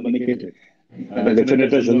பாடு நிறைய ஷோ பண்ணி கேட்டு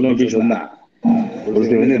சொல்லணும் அப்படின்னு சொன்னா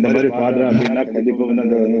ஒருத்தர் வந்து இந்த மாதிரி பாடுறா அப்படின்னா கண்டிப்பா வந்து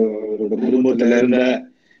அந்த அவரோட குடும்பத்துல இருந்த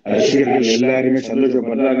ரசிகர்கள் எல்லாருமே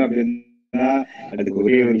சந்தோஷப்படுறாங்க அப்படின்னா அதுக்கு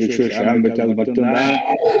ஒரே ஒரு விஷயம் ஷாம் பெற்றால் மட்டும்தான்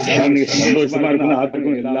சந்தோஷமா இருக்கணும்.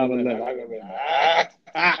 ஆத்துக்கும் எல்லா வல்ல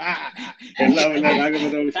எல்லா வல்ல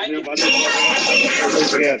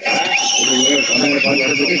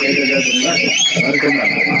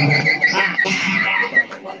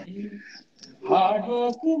ஹார்ட்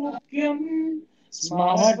ஒர்க் முக்கியம்,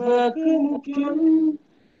 ஸ்மார்ட் ஒர்க் முக்கியம்,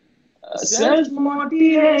 செல்ஃப்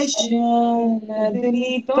மோட்டிவேஷன் அது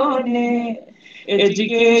நீ தோனே,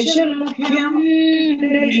 எஜுகேஷன் முக்கியம்,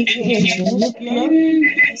 டெடிகேஷன் முக்கியம்,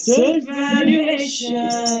 செல்ஃப்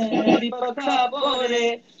வேல்யூவேஷன் அது பக்கா போலே.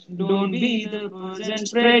 Don't be the person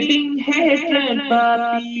spreading hatred,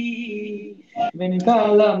 papi. When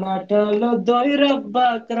kala matalo doi rabba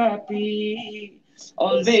krapi.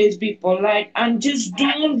 Always be polite and just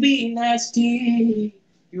don't be nasty.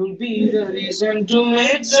 You'll be the reason to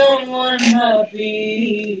make someone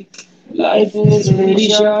happy. Life is very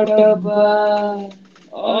short, but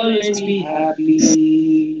always be happy.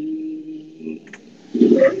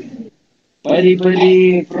 Pari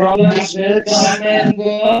problems will come and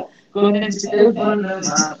go. Couldn't still fun them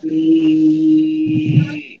happy.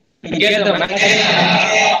 Get the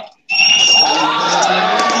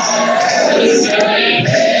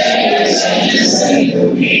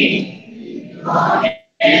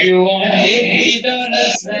if you want to take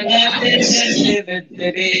it, just live it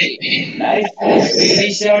today. Life is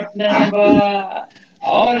very short, number.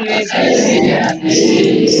 Always be happy.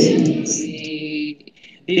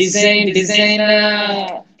 Designer.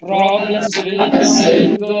 Problems will come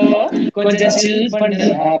and go. Just chill, fun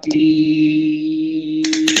and happy.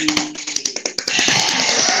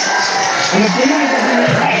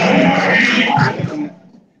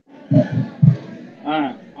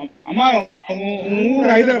 அம்மா ஊர்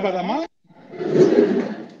ஹைதராபாத். அம்மா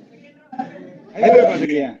ஹைதராபாத்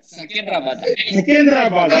இல்லையா? செகந்திராபாத்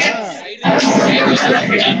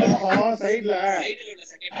சைட்ல.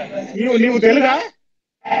 நீவு தெலுங்கா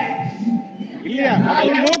இல்லையா?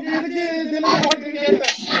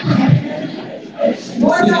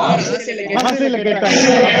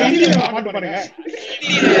 பாட்டு பாருங்க.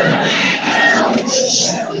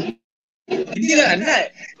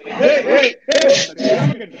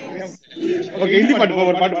 ஹிந்தி பாட்டு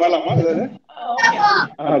ஒரு பாட்டு பாடலாமா?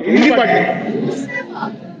 ஹிந்தி பாட்டு.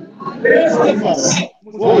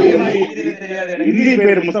 ஹிந்தி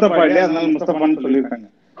பேர் முஸ்தபா இல்லையா? அதனால முஸ்தபான்னு சொல்லிருக்காங்க.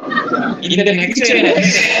 இந்த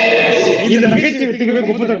நகைச்சுவை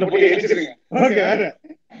குப்பத்தட்ட போய் எடுத்துருங்க. ஓகே,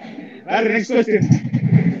 வேற நெக்ஸ்ட் क्वेश्चन.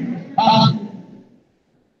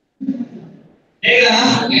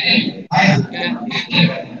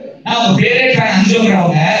 நான் ஃபேவரட் ஃபேன்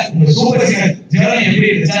அஞ்சுங்கறவங்க உங்க சூப்பர் சிங்கர் ஜெரம் எப்படி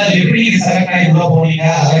இருந்துச்சு, அது எப்படி நீங்க செலக்ட் ஆகி உள்ள போனீங்க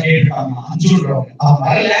அத கேட்காங்க. அஞ்சுங்கறவங்க அவங்க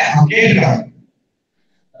வரல, அவங்க கேட்காங்க.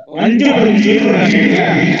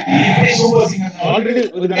 எப்படி சூப்பர் சிங்கர் ஆல்ரெடி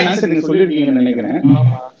இதுக்கான ஆன்சர் நீங்க சொல்லிருக்கீங்கன்னு நினைக்கிறேன்.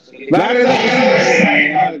 வேற ஏதாவது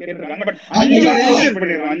கேட்டிருக்காங்க. பட் அஞ்சு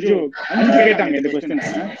கேட்டாங்க இந்த क्वेश्चन.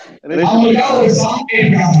 அவங்க ஒரு சாங்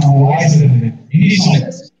கேட்காங்க. வாய்ஸ் இருக்கு இங்கிலீஷ் சாங்.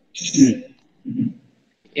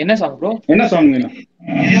 என்ன சாங் ப்ரோ? என்ன சாங் வேணும்?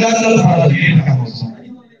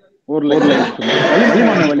 ஒரு லைன்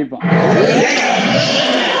வலிப்பா.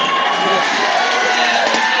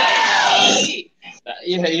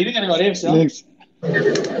 இருங்க, எனக்கு ஒரே விஷயம்.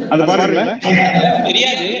 அது பாடுறீங்களா?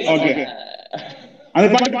 தெரியாது. ஓகே, அந்த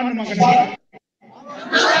பாட்டு பாடணுமா?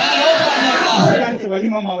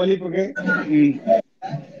 வலிமாமா வலிப்புக்கு.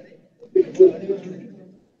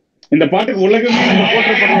 இந்த பாட்டுக்கு உலகமே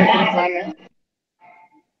போற்றப்படுற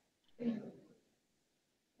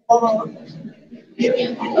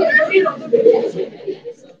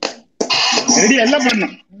ரெடி எல்லாம்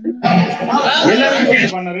பண்ணணும்.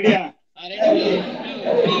 எல்லாரும் பண்ண ரெடியா?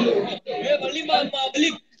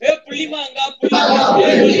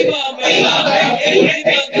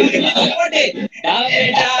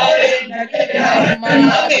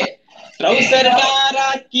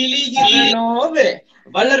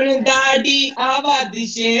 வளரும் தாடி ஆவாதி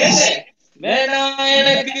சேது வேணா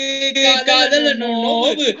எனக்கு காதல்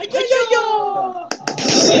நோவு.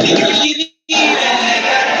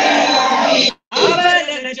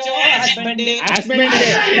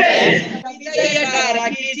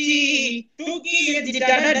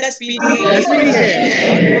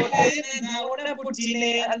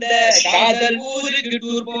 அந்த காதல் ஊருக்கு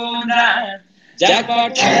டூர் போனான்.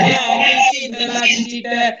 ஜாக்பாட்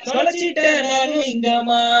தொலைச்சிட்ட நானும்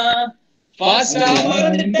இங்கம்மா பாஸ்டா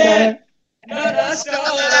மறந்துட்டேன்.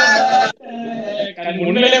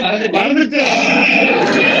 உண்மையிலே மறந்துட்டு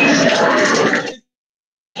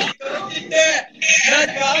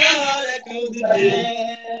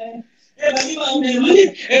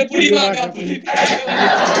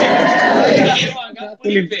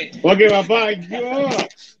ஓகே பாப்பா. ஐயோ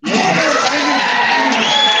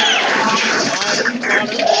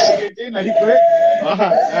நடிப்பு.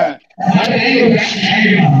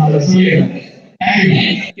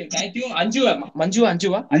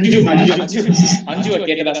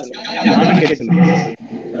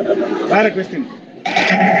 வேற क्वेश्चन.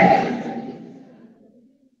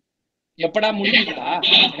 எப்படா முடியுங்களா?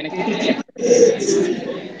 எனக்கு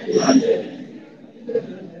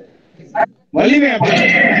வலிமை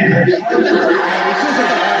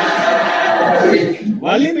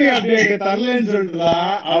அப்டேட் தரலன்னு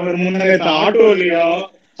சொல்லிட்டுதான் அவர் முன்னே ஆட்டோலயும்,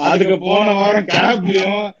 அதுக்கு போன வாரம்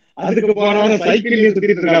கேப்லயும், அதுக்கு போன வாரம் சைக்கிள்லயும்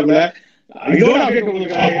சுத்திட்டு இருக்காப்ல. இதோட அப்டேட்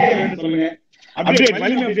உங்களுக்கு சொல்லுங்க. update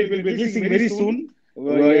வலிமை update will be releasing very soon.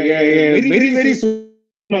 Very very soon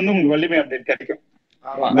வந்து உங்களுக்கு வலிமை update கிடைக்கும்.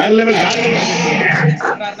 வேற லெவல்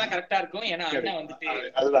சொன்னாருன்னா கரெக்டா இருக்கும். ஏன்னா அண்ணா வந்துட்டு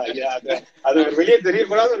அது ஒரு வெளியே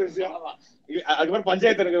தெரியக்கூடாத ஒரு விஷயம். அதுக்கப்புறம்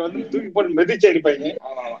பஞ்சாயத்து வந்து தூக்கி போட்டு மெதிச்சு அடிப்பாங்க.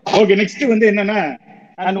 ஓகே, நெக்ஸ்ட் வந்து என்னன்னா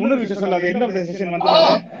இன்னொரு விஷயம் சொல்ல, எண்ட் ஆஃப் தி செஷன் வந்து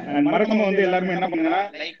மறக்காம வந்து எல்லாருமே என்ன பண்ணுங்கன்னா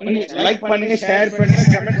லைக் பண்ணுங்க, ஷேர் பண்ணுங்க,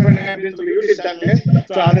 கமெண்ட் பண்ணுங்க அப்படின்னு சொல்லி யூடியூப் சேனல்.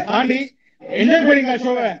 சோ அதை தாண்டி என்ஜாய் பண்ணுங்க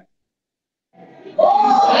ஷோவை.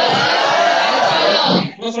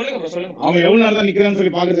 அவங்க எவ்வளவு நேரம் தான் நிக்கிறான்னு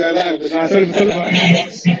சொல்லி பாக்குறதுக்காக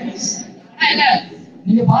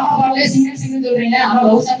நீங்க பாடலே சிங்கிள் சிங்கிள் சொல்றீங்க, ஆனா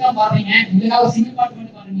லவ் சாங் தான் பாடுறீங்க. இதுக்காக சிங்கிள் பாட்டு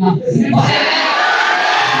மட்டும் பாடுறீங்களா?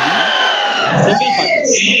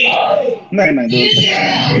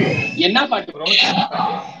 என்ன பாட்டு ப்ரோ?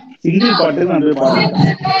 சிங்கிள் பாட்டு தான் பாடுறேன்.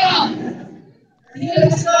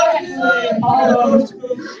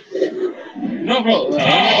 நோ ப்ரோ,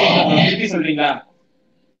 எப்படி சொல்றீங்களா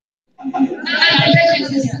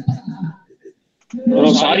ப்ரோ?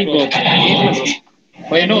 சாரி ப்ரோ,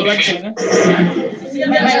 என்ன ஒரு வாட்டி சொல்லுங்க.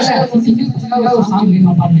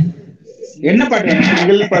 என்ன பாட்டு?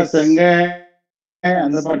 சிங்கிள் பசங்க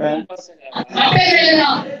அந்த பாட்டு.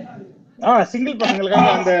 சிங்கிள் பசங்களுக்காக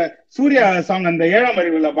அந்த சூர்யா சாங், அந்த 7ஆம்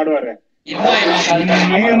அறிவுல பாடுவாரு.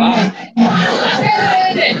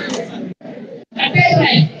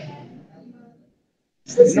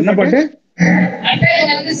 என்ன பாட்டு?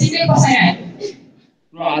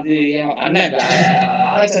 அது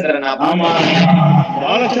பாலச்சந்திரன். ஆமா,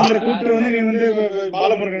 பாலச்சந்திர கூட்டு வந்து நீ வந்து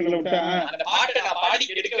பாலமுருகன்ல விட்ட அந்த பாட்டை நான் பாடி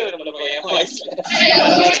எடுக்க விரும்பல ப்ரோ. என் வாய்ஸ்ல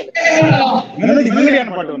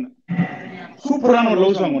மெலடியான பாட்டு ஒண்ணு, சூப்பரான ஒரு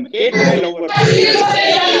லவ் சாங் ஒண்ணு.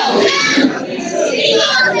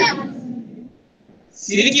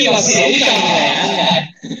 சிரிக்கி வாசி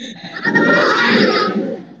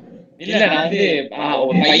இல்ல, நான் வந்து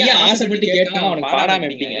ஒரு பையன் ஆசைப்பட்டு கேட்டா அவனுக்கு பாடாம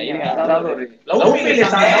எப்படிங்க? அதாவது ஒரு love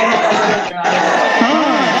failure song.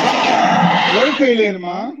 Love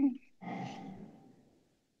ஃபெயிலியர்மா?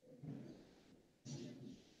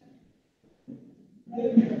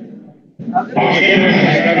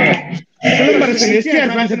 Silambarasan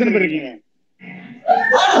STR fans எத்தனை பேர் இருக்கீங்க?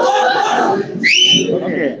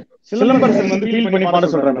 ஓகே, சிலம்பரசன் வந்து ஃபீல் பண்ணி பாட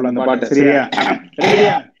சொல்றாங்க அந்த பாட்டு. சரியா?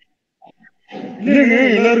 சரியா? இல்லங்க,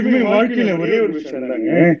 எல்லாருக்குமே வாழ்க்கையில ஒரே ஒரு விஷயம்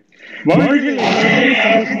தாங்க, வாழ்க்கையில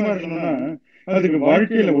சந்தோஷமா இருக்கணும்னா அதுக்கு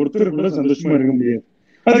வாழ்க்கையில ஒருத்தர் கூட சந்தோஷமா இருக்க முடியாது.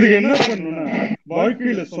 அதுக்கு என்ன பண்ணணும்னா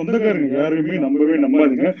வாழ்க்கையில சொந்தக்காரங்க யாருமே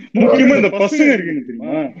நம்பாதீங்க. முக்கியமா இந்த பசங்க இருக்குன்னு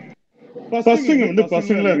தெரியுமா? பசங்க வந்து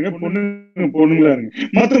பசங்களா இருங்க, பொண்ணுங்களா இருங்க.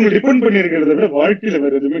 மத்தவங்க டிபெண்ட் பண்ணி இருக்கிறத விட வாழ்க்கையில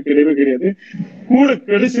வேற எதுவுமே கிடையவே கிடையாது. கூட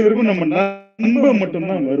கடைசி வரைக்கும் நம்ம நண்பன்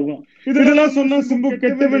மட்டும்தான் வருவான். இதெல்லாம் சொன்னா சிம்பு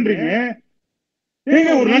கெட்டவன்றீங்க. ஏங்க,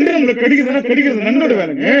 ஒரு நண்டு நம்மளுக்கு கடிக்கிறது நண்டோட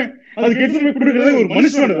வேலைங்க. அது கெட்டு கொடுக்கறது ஒரு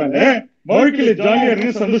மனுஷனோட வேலை. வாழ்க்கையில ஜாலியா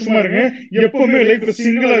இருங்க, சந்தோஷமா இருங்க, எப்பவுமே லைஃப்ல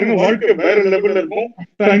சிங்கிளா இருங்க. வாழ்க்கை வேற லெவல்ல இருக்கும்.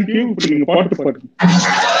 தேங்க்யூ. இப்படி நீங்க பாட்டு பாடுங்க.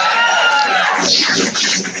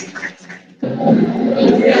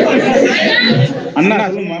 அண்ணா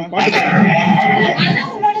சொல்லுமா பாட்டு?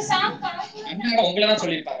 உங்களதான்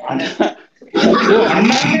சொல்லிருப்பாங்க.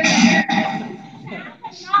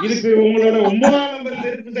 இதுக்கு உங்களோட 9ஆம் நம்பர்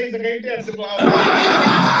செருப்பு சைஸ கைட்டு எடுத்துக்கலாம்.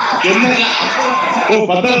 என்ன? ஓ,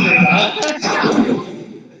 10ஆம்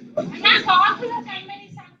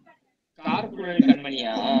கார்பரேட்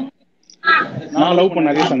கம்பெனியா? நான் லவ் பண்ண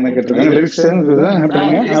அதே சாங் கேட்டிருக்கேன். லிரிக்ஸ்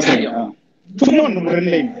சும்மா நம்ம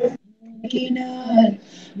ரெண்டு லைன்.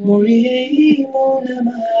 மொழியை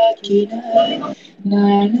மௌனமாக்கினாய்,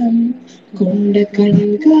 நாணம் கொண்ட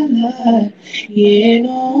கண்களால்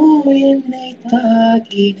ஏனோ என்னை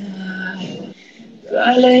தாக்கினாய்,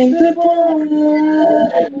 கலைந்து போன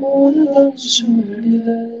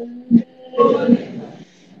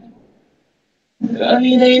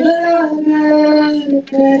கவிதைகளாக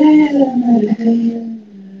கரையில்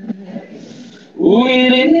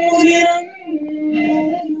உயிரின் உயிரம்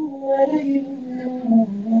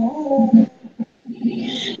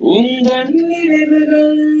உங்கள்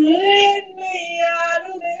நினைவுகள் என்னை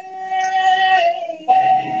யாருமே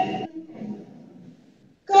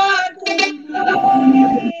காக்கும்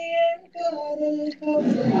காதல்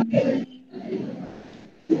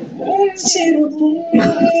உன் சிறு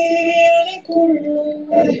புன்னகை கொள்ளும்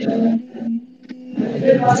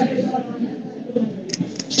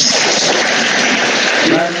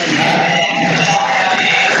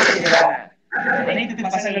அனைத்து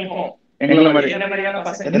பசங்களுக்கும் எங்கள மாதிரி என்ன மாதிரியான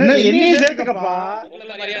பசங்க என்னையும் சேர்த்துக்கப்பா.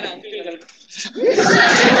 உங்கள மாதிரியான அங்கிள்கள்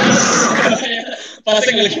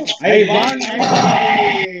பசங்களுக்கு I want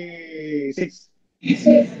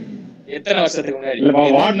 96. எத்தனை வருஷத்துக்கு முன்னாடி? இல்ல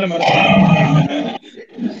வார்டு நம்பர்.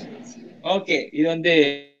 ஓகே, இது வந்து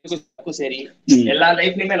சரி எல்லா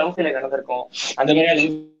லைஃப்லயுமே லவ் ஃபெயிலியர் நடந்திருக்கும். அந்த மாதிரி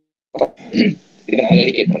லவ்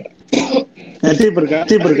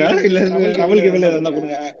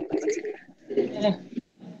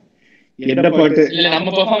எந்த பாட்டு இல்ல நம்ம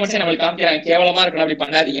பெர்ஃபார்மன்ஸ் நம்மளுக்கு காமிக்கிறாங்க கேவலமா இருக்கணும் அப்படி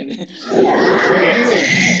பண்ணாதீங்கன்னு.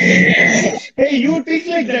 Hey, you think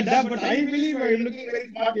like that, but I believe you're looking very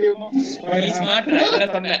smart, you know. Smart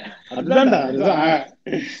சொன்னேன். அதுதான்டா அதுதான்.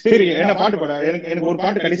 சரி என்ன பாட்டு பாட? எனக்கு ஒரு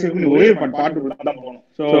பாட்டு கடைசி ஒரே பாட்டு தான் போகணும்.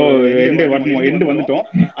 சோ எண்டு வந்துட்டோம்.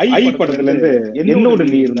 ஐ படத்துல இருந்து என்னோட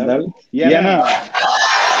நீ இருந்தால், ஏன்னா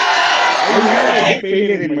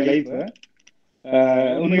ஃபெயிலியர் இன் மை லைஃப்.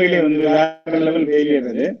 உண்மையிலே வந்து வேற லெவல் ஃபெயிலியர்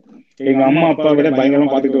அது. எங்க அம்மா அப்பா விட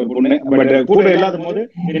பயங்கரமா பாத்துக்கிட்டு ஒரு பொண்ணு. பட் கூட இல்லாத போது,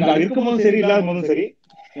 எனக்கு அது இருக்கும் போதும் சரி இல்லாத போதும் சரி,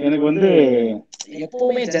 எனக்கு வந்து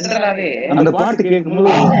எப்பவுமே ஜெனரலாவே அந்த பாட்டு கேட்கும்போது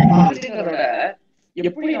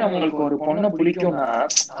எப்படி நம்மளுக்கு ஒரு பொண்ணை பிடிக்கும்னா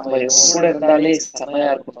நம்ம கூட இருந்தாலே செம்மையா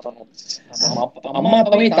இருக்கும். அம்மா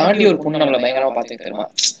அப்பாவே தாண்டி ஒரு பொண்ணு நம்மள பயங்கரமா பாத்துக்கிட்டு தெரியுமா,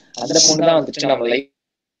 அந்த பொண்ணு தான் வந்துட்டு நம்ம லைஃப்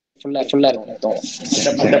ஃபுல்லா இருக்கும்.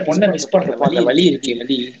 அந்த பொண்ணை மிஸ் பண்றப்போ அந்த வலி இருக்கு,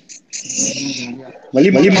 வலி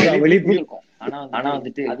இருக்கும். ஆனா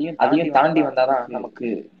வந்துட்டு அதையும் தாண்டி வந்தாதான் நமக்கு,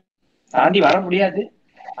 தாண்டி வர முடியாது.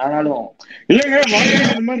 ஆனாலும் இல்லைங்க,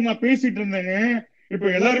 இந்த மாதிரி நான் பேசிட்டு இருந்தேங்க. இப்ப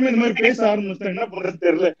எல்லாருமே இந்த மாதிரி பேச ஆரம்பிச்சா என்ன பண்றது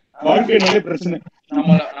தெரியல. வாழ்க்கையினாலே பிரச்சனை.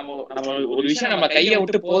 நம்ம ஒரு விஷயம் நம்ம கையை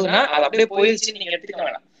விட்டு போகுதுன்னா அது அப்படியே போயிடுச்சு நீங்க எடுத்துக்க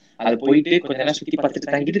வேணாம். அது போயிட்டு கொஞ்ச நேரம் சுத்தி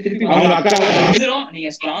பார்த்துட்டு தங்கிட்டு திருப்பி நீங்க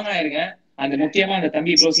ஸ்ட்ராங் ஆயிருங்க. அந்த முக்கியமா அந்த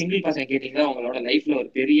தம்பி இப்போ சிங்கிள் பசங்க கேட்டீங்கன்னா உங்களோட லைஃப்ல ஒரு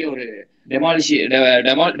பெரிய ஒரு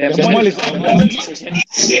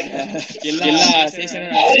எல்லா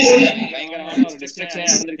ஸ்டேஷனும் பயங்கரமான ஒரு டிஸ்ட்ரக்ஷன்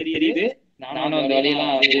நடந்துருக்கு தெரியுது. நானும் அந்த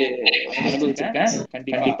வழியெல்லாம் வந்து அனுபவிச்சிருக்கேன்.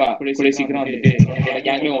 கண்டிப்பா கூடிய சீக்கிரம் வந்துட்டு என்னோட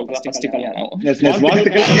கேங்லயும் உங்களுக்கு ஃபர்ஸ்ட் கல்யாணம் ஆகும்.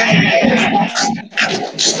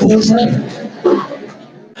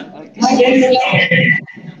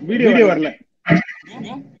 வீடியோ வரல.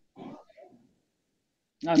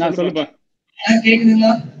 நான் சொல்லுப்பா.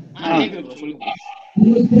 கேக்குதுங்களா?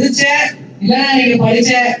 உங்களுக்கு பிடிச்ச இல்ல நீங்க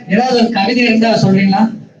படிச்ச ஏதாவது ஒரு கவிதை இருந்தா சொல்றீங்களா?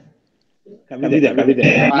 கவிதை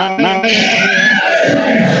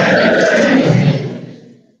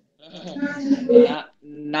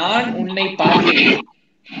நான் உன்னை பார்த்தேன்,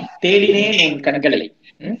 தேடினேன் உன் கண்களை.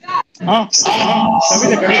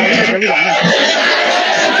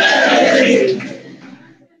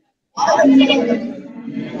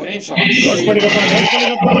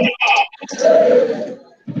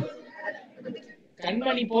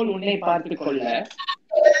 கண்மணி போல் உன்னை பார்த்துக் கொள்ள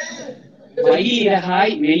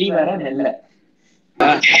மயிலிறகாய் வெளிவர நெல்ல.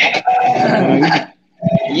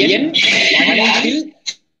 என் மனத்தில்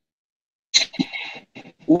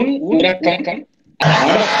உன் உறக்கம்.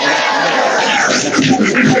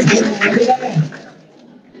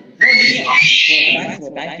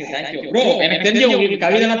 எனக்கு தெரிஞ்ச உங்களுக்கு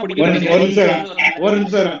கவிதைலாம் பிடிக்கும். ஒரு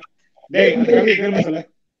நிமிஷம் டேய், அந்த கவிதை திரும்ப சொல்ல.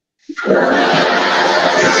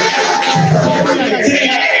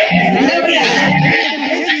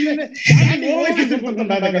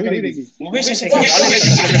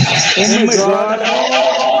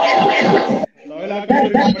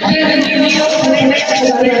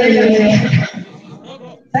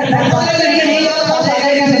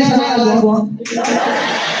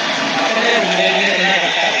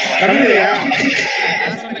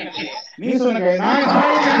 நீ சொன்ன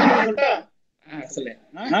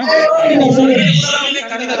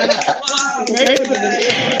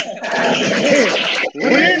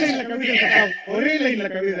ஒரே லைன்ல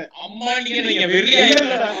கவிதை.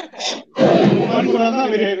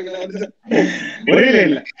 ஒரே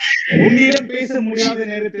லைன்ல உன்னிடம் பேச முடியாத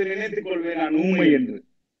நேரத்தில் நினைத்துக் கொள்வேன் நான் ஊமை என்று.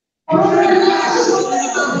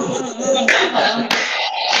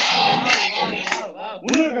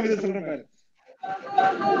 இன்னொரு கவிதை சொல்றேன் பாரு.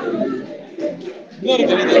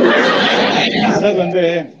 அதாவது வந்து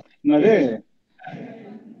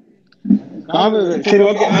சரி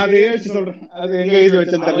ஓகே, அது யோசிச்சு சொல்றேன். அது எங்க இது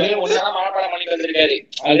வச்சிருந்தாரு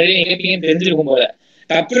ஆல்ரெடி கேட்டீங்கன்னு தெரிஞ்சிருக்கும் போல.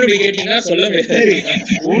 தப்பு கேட்டீங்கன்னா சொல்ல முடியாது.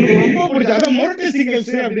 உங்களுக்கு ரொம்ப பிடிச்ச அதான் மொரட்டு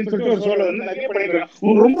சிங்கல்ஸ் அப்படின்னு சொல்லிட்டு ஒரு சோழ வந்து நிறைய பண்ணிருக்கேன்.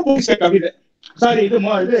 உங்களுக்கு ரொம்ப பிடிச்ச கவிதை, சாரி இது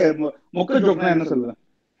மொக்க ஜோக்னா என்ன சொல்லுவேன்?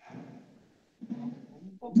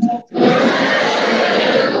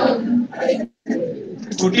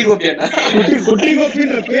 குட்டி கோபியா? குட்டி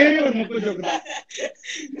கோபின்ற பேரே ஒரு மொக்க ஜோக் தான்.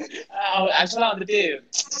 ஆக்சுவலா வந்துட்டு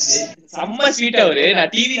செம்ம ஸ்வீட் அவரு.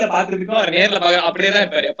 நான் டிவில பாக்குறதுக்கும் அவர் நேர்ல பாக்க அப்படியேதான்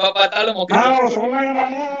இருப்பாரு. எப்ப பார்த்தாலும்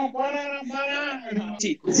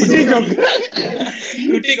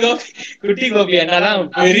குட்டி கோபி என்னதான்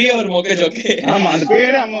பெரிய ஒரு மொக்க ஜோக்கு. ஆமா, அந்த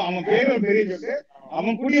பேரு அவன் பேரு ஒரு பெரிய ஜோக்கு.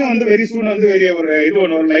 அவன் கூடியும் வந்து வெரி சூன் வந்து வெரிய ஒரு இது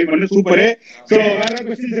ஒன்று லைவ் பண்ணு சூப்பரு. சோ வேற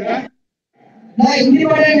क्वेश्चंस இருக்கா? நான் இந்திய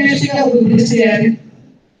பாடல் மியூசிக்ல உங்களுக்கு பிடிச்சது யாரு?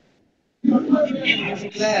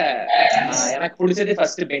 மியூசிக்ல எனக்கு பிடிச்சது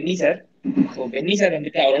first Penney sir. So Penney sir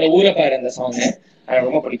வந்துட்டு அவரோட ஊரை பாரு அந்த சாங் எனக்கு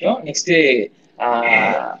ரொம்ப பிடிக்கும். நெக்ஸ்ட்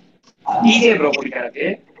டிஜே ப்ரோ பிடிக்கும் எனக்கு.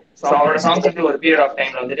 ஸோ அவரோட சாங்ஸ் வந்து ஒரு பீரியட் ஆஃப்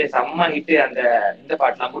டைம்ல வந்துட்டு செம்ம ஹிட். அந்த இந்த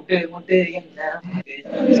பாட்டுலாம் முட்டு முட்டு என்ன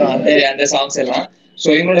அந்த சாங்ஸ் எல்லாம். ஸோ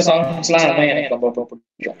இவங்களோட சாங்ஸ்லாம் எனக்கு ரொம்ப ரொம்ப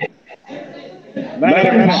பிடிக்கும்.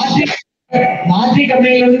 மாத்தி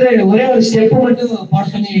கம்பெனில இருந்து ஒரே ஒரு ஸ்டெப் மட்டும் பாட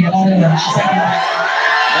சொல்லி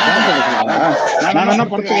நான் என்ன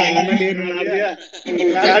படுத்துறேன் எனக்கு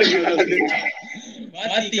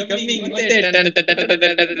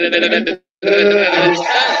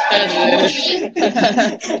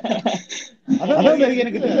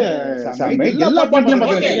எல்லா பாட்டிலும்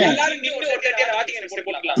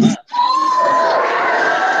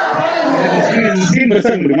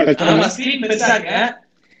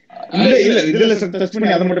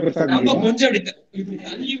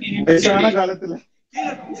காலத்துல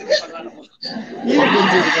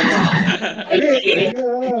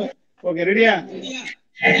ஓகே ரெடியா?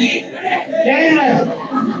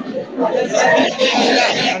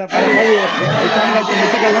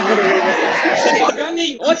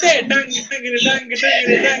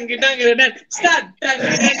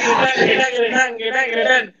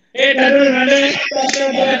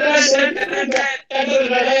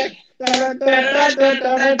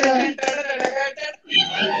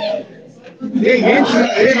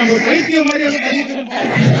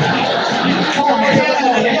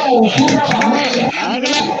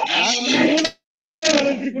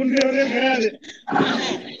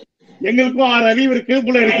 எங்களுக்கும் 6 அறிவு இருக்கு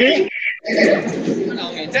போல இருக்கு.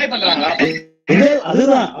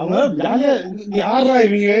 அதுதான் அவங்க ஜாலியா யாரா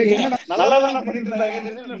இவங்க நல்லாதான் பண்ணிட்டு இருந்தாங்க.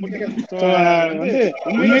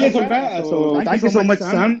 உண்மையிலே சொல்றேன். So thank you so much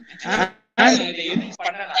Sam.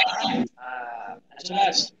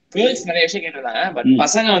 Girls நிறைய விஷயம் கேட்டிருந்தாங்க. பட்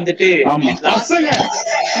பசங்க வந்துட்டு பசங்க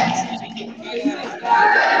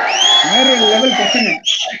வேற லெவல் பசங்க.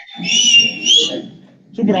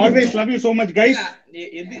 Super. Always love you so much guys.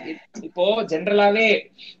 இப்போ ஜெனரலாவே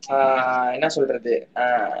என்ன சொல்றது,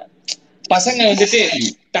 பசங்க வந்துட்டு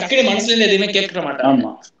டக்குனு மனசுல இருந்து எதுவுமே கேட்க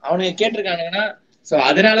மாட்டாங்க. அவனுக்கு கேட்டிருக்காங்கன்னா சோ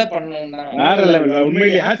அதனால பண்ணணும்னா வேற லெவல்.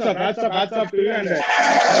 உண்மையிலேயே hats off hats off hats off to you and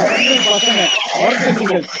பசங்க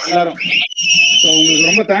ஆர்கனைசர்ஸ் எல்லாரும். சோ உங்களுக்கு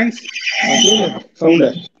ரொம்ப தேங்க்ஸ். சவுண்ட்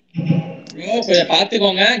கொஞ்சம்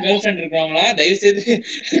பாத்துக்கோங்க. கேர்ள் ஃப்ரெண்ட் இருக்கவங்களா தயவு செய்து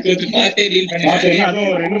கொஞ்சம் பார்த்தே டீல் பண்ணுங்க.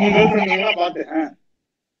 அதுவும் 2-3 கேர்ள் ஃப்ரெண்ட் பாத்து.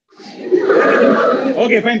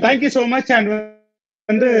 Okay fine. Thank you so much. And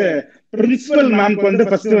வந்து பிரின்சிபல் மேம்க்கு வந்து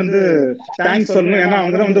ஃபர்ஸ்ட் வந்து தேங்க்ஸ் சொல்லணும். ஏன்னா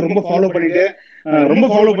அவங்க வந்து ரொம்ப ஃபாலோ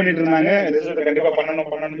பண்ணிட்டு இருந்தாங்க. ரிசல்ட் கண்டிப்பா பண்ணணும்.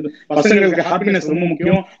 பசங்களுக்கு ஹாப்பினஸ் ரொம்ப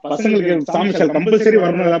முக்கியம். பசங்களுக்கு சாமிஷல் கம்பல்சரி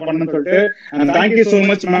வரணும், ஏதாவது பண்ணணும்னு சொல்லிட்டு. And thank you so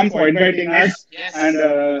much ma'am for inviting as. And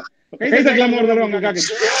கை தட்டலாம் ஒரு தடவை உங்களுக்காக.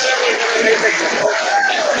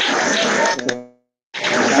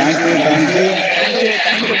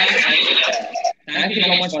 Thank you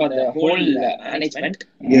so much for the whole management.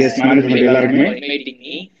 Yes, management எல்லாருக்குமே inviting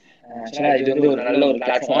me. ஆக்சுவலா இது வந்து ஒரு நல்ல ஒரு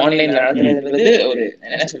பிளாட்ஃபார்ம். ஆன்லைன்ல நடத்துறது ஒரு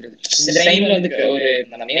என்ன சொல்றது, இந்த டைம்ல வந்து ஒரு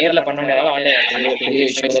நம்ம நேர்ல பண்ண முடியாத ஆன்லைன் ஒரு பெரிய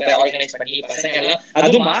விஷயத்தை ஆர்கனைஸ் பண்ணி பசங்க எல்லாம்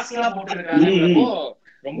அதுவும் மாஸ்க் எல்லாம் போட்டுருக்காங்க.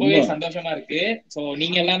 ரொம்பவே சந்தோஷமா இருக்கு. சோ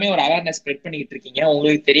நீங்க எல்லாமே ஒரு அவேர்னஸ் ஸ்ப்ரெட் பண்ணிட்டு இருக்கீங்க.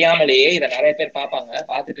 உங்களுக்கு தெரியாமலேயே இதை நிறைய பேர் பார்ப்பாங்க.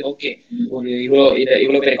 பார்த்துட்டு ஓகே ஒரு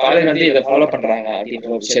இவ்வளவு பேர் காலேஜ் வந்து இதை ஃபாலோ பண்றாங்க அப்படின்ற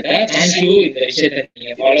ஒரு விஷயத்த தேங்க்யூ. இந்த விஷயத்த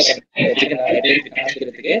நீங்க ஃபாலோ பண்றதுக்கு நிறைய பேருக்கு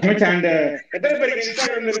காமிக்கிறதுக்கு.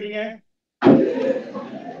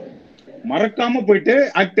 மறக்காம போயிட்டு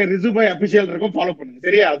ஆக்டர் ரிசுபாய் அபிஷியல் இருக்கும் ஃபாலோ பண்ணுங்க.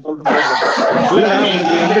 சரியா? சொல்றேன்.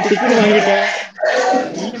 டிக்கெட் வாங்கிட்டேன்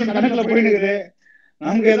கணக்குல போயிடுது.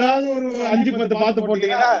 நமக்கு ஏதாவது ஒரு 5-10 பார்த்து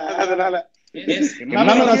போட்டீங்கன்னா அதனால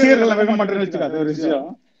என்னால ரசிகர்களை வேக மாட்டேன்னு வச்சுக்கோ. அது ஒரு விஷயம்.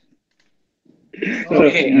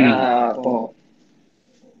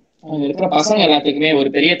 இருக்கிற பசங்க எல்லாத்துக்குமே ஒரு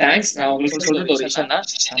பெரிய தேங்க்ஸ். நான் உங்களுக்கு சொல்றது ஒரு விஷயம் தான்,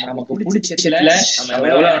 நமக்கு பிடிச்ச விஷயத்துல நம்ம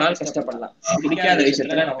எவ்வளவு நாள் கஷ்டப்படலாம். பிடிக்காத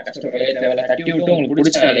விஷயத்துல நம்ம கஷ்டப்படவே தேவையில்ல. தட்டி விட்டு உங்களுக்கு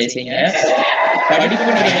பிடிச்ச வேலையை செய்யுங்க.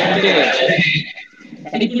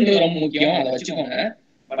 படிப்புன்றது ரொம்ப முக்கியம், அதை வச்சுக்கோங்க.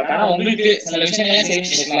 பட் ஆனா உங்களுக்கு சில விஷயங்கள்லாம்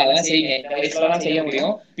செய்யணும், அதெல்லாம் செய்யுங்க. இந்த வயசுலதான் செய்ய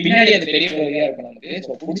முடியும், பின்னாடி அது பெரிய உதவியா இருக்கும் நமக்கு. ஸோ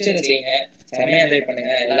பிடிச்சதை செய்யுங்க, செமையா என்ஜாய்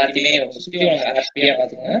பண்ணுங்க. எல்லாத்தையுமே சுத்தி உங்களை ஹாப்பியா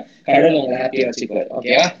பாத்துக்கோங்க. கடவுள் உங்களை ஹாப்பியா வச்சுக்குவாரு.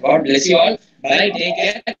 ஓகேவா? God bless you all. By, take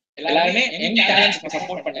care. எல்லாருமே யங் டேலண்ட்ஸ்க்கு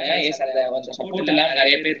சப்போர்ட் பண்ணுங்க. எஸ், அதுல கொஞ்சம் சப்போர்ட் இல்லாம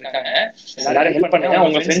நிறைய பேர் இருக்காங்க. எல்லாரும் ஹெல்ப் பண்ணுங்க.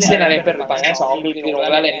 உங்க ஃப்ரெண்ட்ஸ்ல நிறைய பேர் இருப்பாங்க. ஸோ அவங்களுக்கு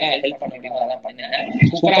உங்களால என்ன ஹெல்ப் பண்ண முடியுமோ அதெல்லாம் பண்ணுங்க.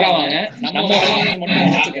 சூப்பரா வாங்க. நம்ம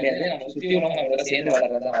மட்டும் கிடையாது, நம்ம சுத்தி உள்ளவங்க நம்மளோட சேர்ந்து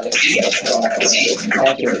வளர்றதுதான் நல்லது.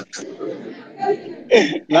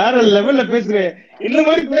 வேற லெவல்ல பேசுறேன். இந்த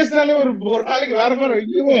மாதிரி பேசினாலே ஒரு நாளைக்கு வேற மாதிரி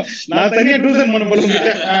நான் தனியா டியூஷன் பண்ண போல.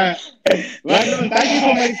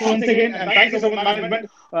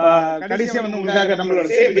 கடைசியா வந்து உங்களுக்காக நம்மளோட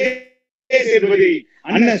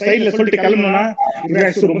அண்ணன் ஸ்டைல்ல சொல்லிட்டு கிளம்பணும்னா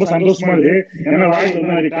ரொம்ப சந்தோஷமா இருக்கு. ஏன்னா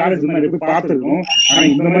வாழ்க்கை காலேஜ் போய் பார்த்துருக்கோம். ஆனா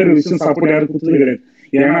இந்த மாதிரி ஒரு விஷயம் சப்போர்ட் யாரும் கொடுத்தது கிடையாது.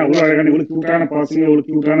 ஏன்னா அவ்வளவு அழகான இவ்வளவு கியூட்டான பசங்க, இவ்வளவு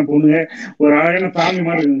கியூட்டான பொண்ணுங்க, ஒரு அழகான ஃபேமிலி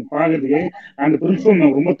மாதிரி பாக்குறதுக்கு அந்த பிரின்சிபல்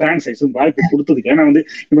நான் ரொம்ப தேங்க்ஸ் ஆயிடுச்சு வாய்ப்பு கொடுத்ததுக்கு. ஏன்னா வந்து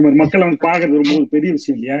இந்த மாதிரி மக்களை வந்து பாக்குறது ரொம்ப பெரிய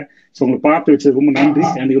விஷயம் இல்லையா? ஸோ உங்களை பார்த்து வச்சது ரொம்ப நன்றி.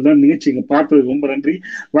 எனக்கு நிகழ்ச்சி இங்க பார்த்தது ரொம்ப நன்றி.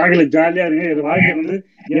 வாழ்க்கையில ஜாலியா இருங்க. வாழ்க்கை வந்து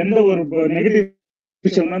எந்த ஒரு நெகட்டிவ்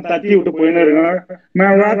விஷயம் தட்டி விட்டு போயின்னு இருக்கேன்.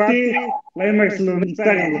 நான் வாத்தி கிளைமேக்ஸ்ல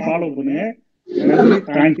இன்ஸ்டாகிராம்ல ஃபாலோ பண்ணுங்க.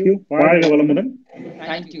 தேங்க்யூ. வாழ்க வளமுடன்.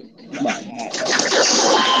 Thank you.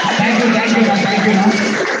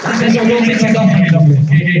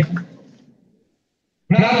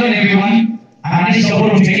 Good afternoon, everyone. I'm Anish Kapoor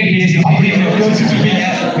from second year. அப்படி யோசிச்சிருப்பீங்க.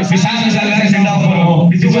 விசாரணை சார் வேற சென்ட் ஆஃப் பண்ணுவோம்.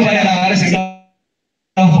 விசுவல் வேற சென்ட்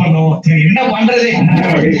ஆஃப் பண்ணுவோம். சரி என்ன பண்றது?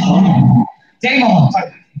 சரி மாமா.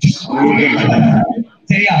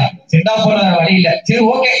 சரியா சென்ட் ஆஃப் பண்ண வழி இல்ல. சரி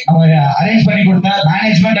ஓகே, நம்ம அரேஞ்ச் பண்ணி கொடுத்த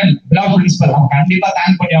மேனேஜ்மெண்ட் அண்ட் பிலாட் பிரின்சிபல் நம்ம கண்டிப்பா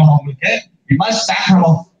தேங்க் பண்ணி ஆகணும். உங்களுக்கு we must thank them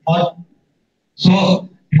all. So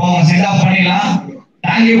இப்போ சென்ட் ஆஃப் பண்ணிடலாம்.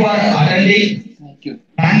 Thank you for attending. Thank you.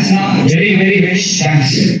 Thanks na, very very very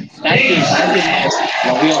thanks. Thank you.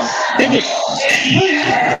 Love you all. Thank you.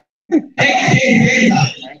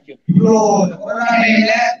 Bro, corona time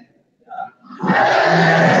la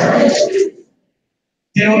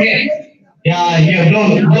சரி okay. Yeah, here bro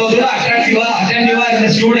attentive the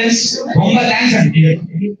students ரொம்ப thanks and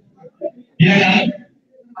here done.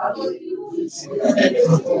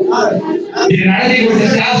 இது நடத்தி கொடுத்த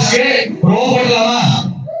ஸ்டாஃப்ஸ்க்கு bro பண்ணலாமா?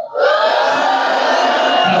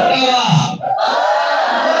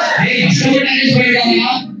 ஏய் student arrange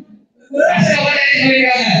பண்ணிருக்காங்களா? கஷ்டப்பட்டு arrange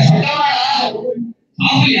பண்ணிருக்காங்க. சுத்தமாடா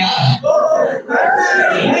ஆம்பியா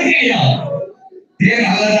ஓகேயா? ஏய்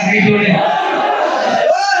நல்லா ஹைட் ஓடு.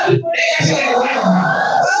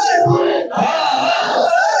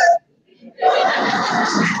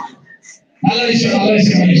 நல்ல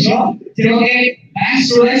விஷயம். சரி ஓகே, தேங்க்ஸ்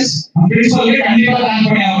ஸ்டூடண்ட்ஸ். பிரின்சிபல் கண்டிப்பா